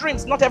to have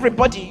dreams. Not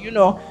everybody,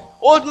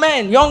 old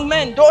men, young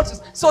men,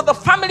 daughters. So the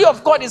family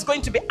of God is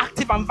going to be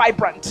active and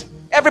vibrant.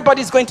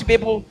 Everybody's going to be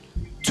able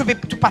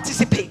to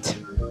participate.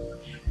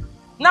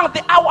 Now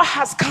the hour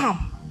has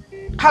come.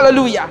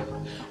 Hallelujah.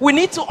 We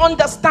need to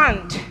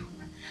understand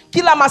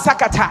Kila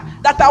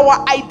Masakata, that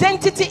our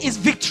identity is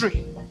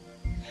victory.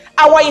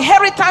 Our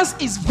inheritance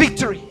is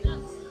victory.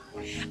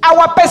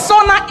 Our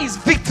persona is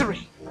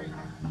victory.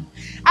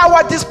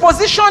 Our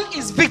disposition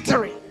is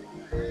victory.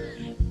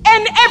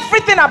 And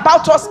everything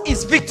about us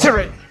is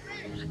victory.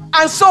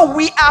 And so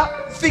we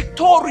are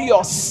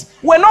victorious.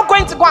 We're not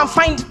going to go and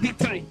find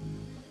victory.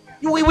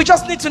 We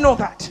just need to know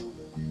that.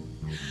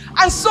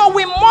 And so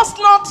we must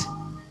not.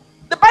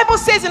 The Bible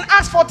says in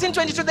Acts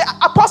 14:22, the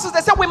apostles,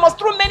 they said we must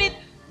through many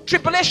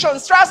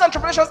tribulations, trials and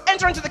tribulations,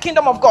 enter into the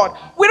kingdom of God.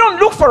 We don't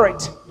look for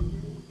it,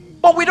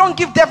 but we don't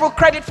give devil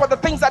credit for the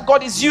things that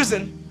God is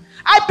using.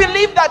 I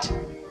believe that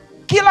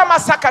Kila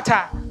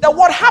Masakata, that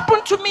what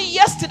happened to me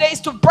yesterday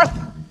is to birth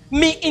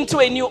me into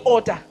a new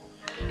order.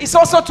 It's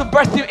also to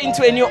birth you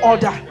into a new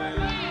order.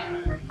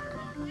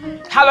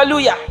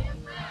 Hallelujah.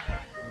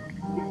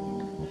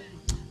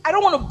 I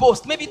don't want to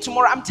boast. Maybe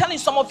tomorrow, I'm telling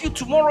some of you,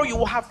 tomorrow you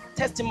will have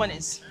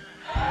testimonies.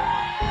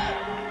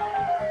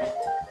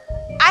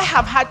 I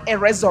have had a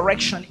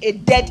resurrection, a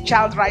dead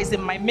child rise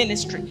in my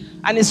ministry,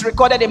 and it's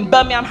recorded in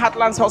Birmingham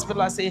Heartlands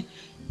Hospital as a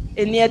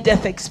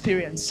near-death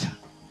experience.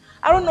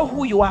 I don't know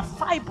who you are.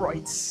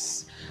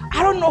 Fibroids.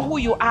 I don't know who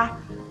you are.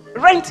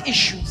 Rent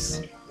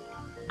issues.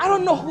 I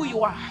don't know who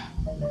you are.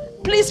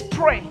 Please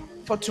pray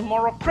for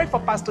tomorrow. Pray for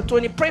Pastor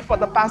Tony. Pray for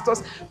the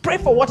pastors. Pray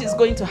for what is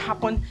going to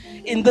happen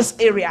in this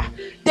area.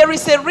 There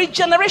is a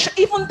regeneration.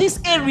 Even this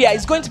area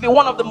is going to be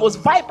one of the most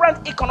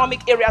vibrant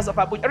economic areas of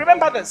Abuja.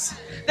 Remember this.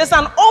 There's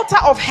an altar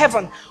of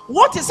heaven.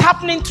 What is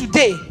happening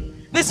today,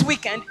 this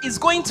weekend, is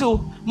going to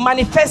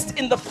manifest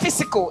in the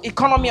physical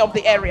economy of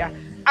the area.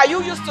 Are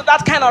you used to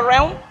that kind of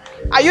realm?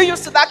 Are you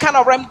used to that kind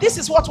of realm? This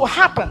is what will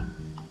happen.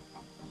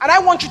 And I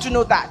want you to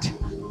know that.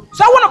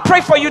 So I want to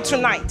pray for you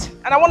tonight.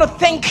 And I want to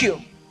thank you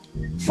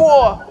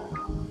for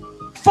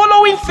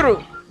following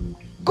through.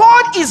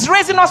 God is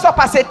raising us up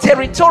as a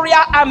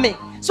territorial army.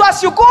 So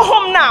as you go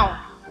home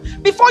now,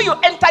 before you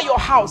enter your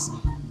house,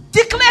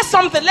 declare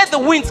something. Let the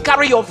winds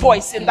carry your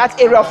voice in that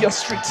area of your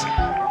street.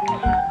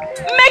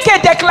 Make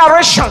a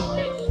declaration.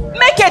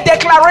 Make a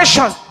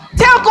declaration.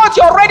 Tell God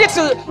you're ready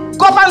to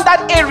govern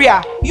that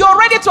area. You're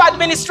ready to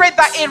administrate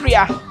that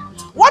area.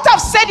 What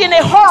I've said in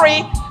a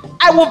hurry,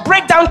 I will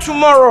break down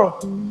tomorrow.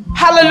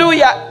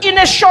 Hallelujah. In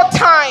a short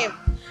time.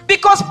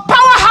 Because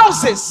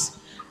powerhouses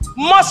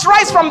must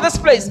rise from this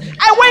place.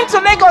 I went to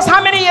Lagos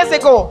how many years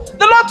ago?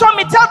 The Lord told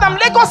me, tell them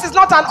Lagos is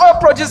not an oil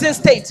producing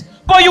state,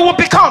 but you will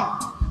become.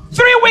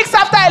 3 weeks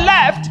after I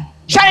left,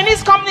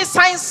 Chinese company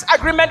signs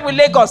agreement with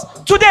Lagos.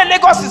 Today,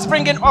 Lagos is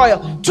bringing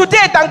oil.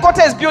 Today,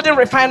 Dangote is building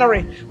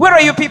refinery. Where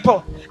are you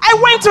people? I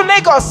went to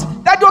Lagos.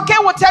 That okay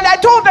will tell you. I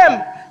told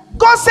them,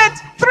 God said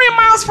 3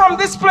 miles from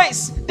this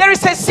place, there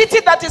is a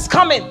city that is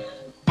coming.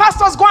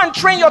 Pastors, go and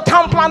train your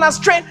town planners.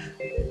 Train.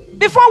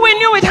 Before we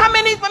knew it, how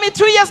many?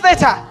 2 years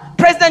later,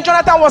 President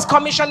Jonathan was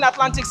commissioned in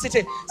Atlantic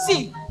City.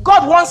 See,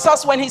 God wants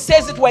us, when he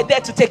says it, we're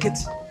there to take it.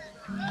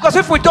 Because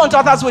if we don't,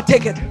 others will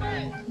take it.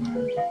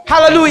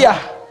 Hallelujah.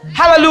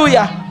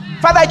 Hallelujah.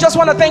 Father, I just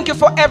want to thank you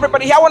for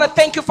everybody here. I want to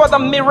thank you for the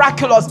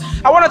miraculous.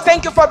 I want to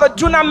thank you for the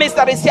dunamis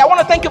that is here. I want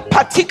to thank you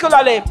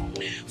particularly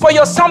for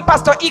your son,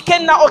 Pastor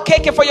Ikenna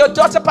Okeke, for your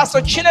daughter,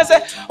 Pastor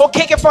Chineze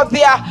Okeke, for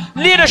their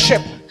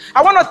leadership.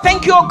 I want to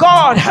thank you, oh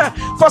God,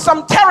 for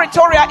some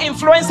territorial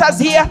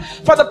influencers here,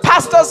 for the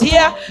pastors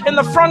here in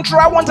the front row.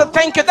 I want to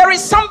thank you. There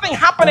is something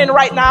happening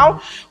right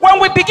now.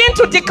 When we begin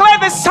to declare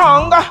this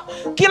song,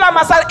 Kila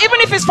Masal, even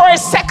if it's for a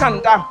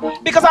second,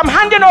 because I'm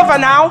handing over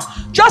now,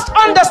 just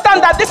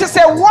understand that this is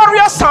a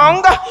warrior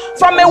song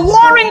from a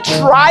warring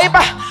tribe,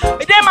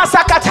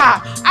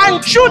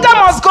 and Judah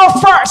must go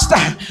first.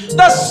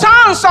 The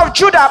sons of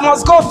Judah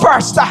must go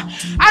first.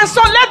 And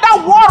so let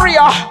that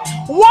warrior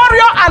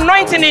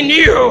anointing in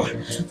you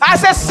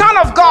as a son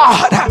of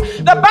God.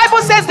 The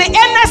Bible says the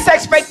endless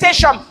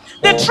expectation,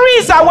 the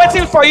trees are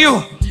waiting for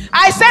you.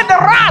 I said the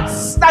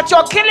rats that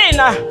you're killing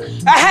are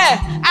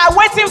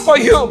waiting for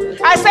you.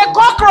 I said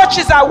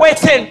cockroaches are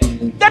waiting.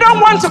 They don't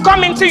want to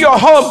come into your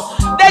home.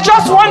 They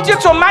just want you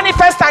to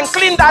manifest and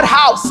clean that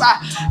house.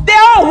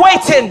 They're all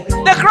waiting.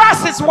 The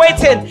grass is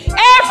waiting.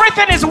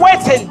 Everything is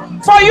waiting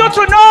for you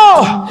to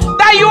know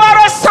that you are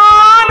a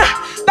son,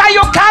 that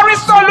you carry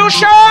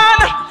solution,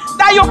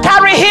 that you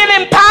carry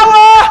healing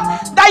power,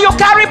 that you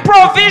carry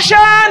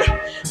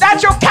provision, that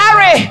you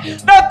carry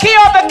the key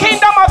of the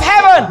kingdom of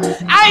heaven.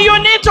 And you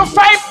need to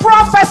find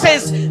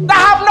prophecies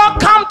that have not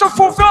come to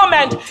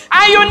fulfillment,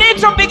 and you need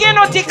to begin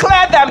to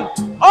declare them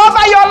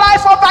over your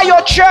life, over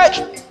your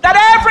church, that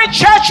every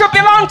church you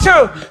belong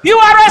to, you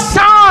are a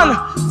son.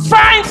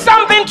 Find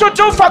something to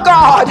do for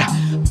God.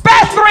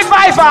 Birth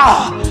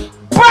revival,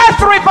 birth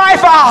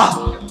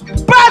revival,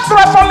 birth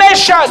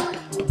reformation,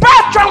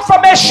 birth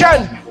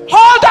transformation.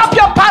 Hold up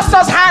your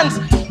pastor's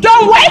hands.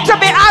 Don't wait to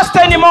be asked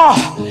anymore.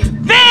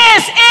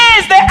 This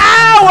is the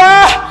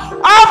hour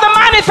of the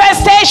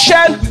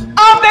manifestation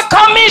of the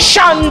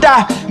commissioned.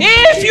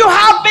 If you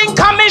have been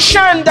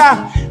commissioned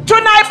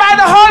tonight by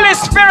the Holy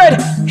Spirit,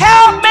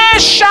 help me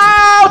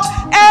shout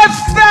a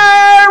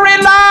very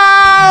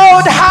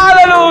loud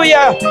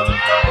hallelujah.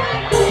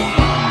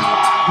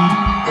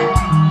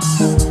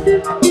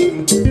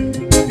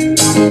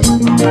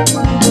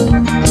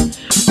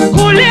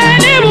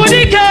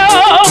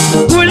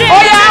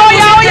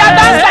 Oh yeah,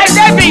 dance like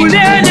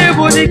David.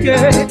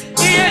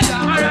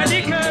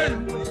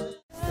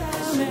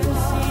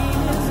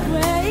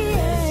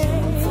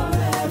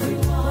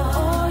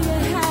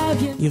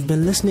 You've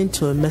been listening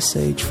to a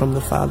message from the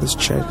Father's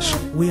Church.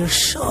 We are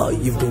sure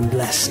you've been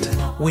blessed.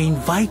 We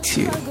invite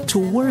you to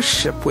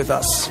worship with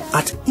us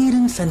at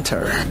Eden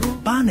Center,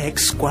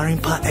 Banex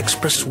Gwarimpa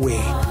Expressway,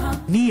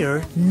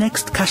 near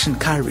Next Cash and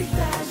Carry,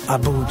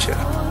 Abuja.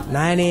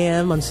 9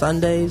 a.m. on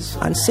Sundays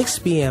and 6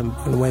 p.m.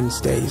 on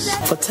Wednesdays.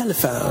 For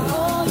telephone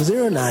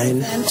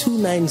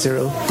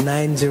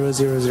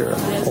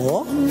 09-290-9000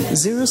 or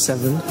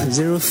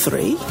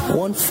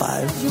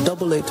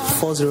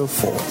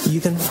 0703-1588-404.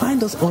 You can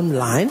find us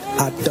online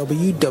at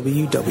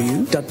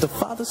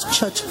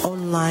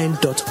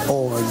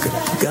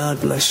www.thefatherschurchonline.org.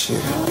 God bless you.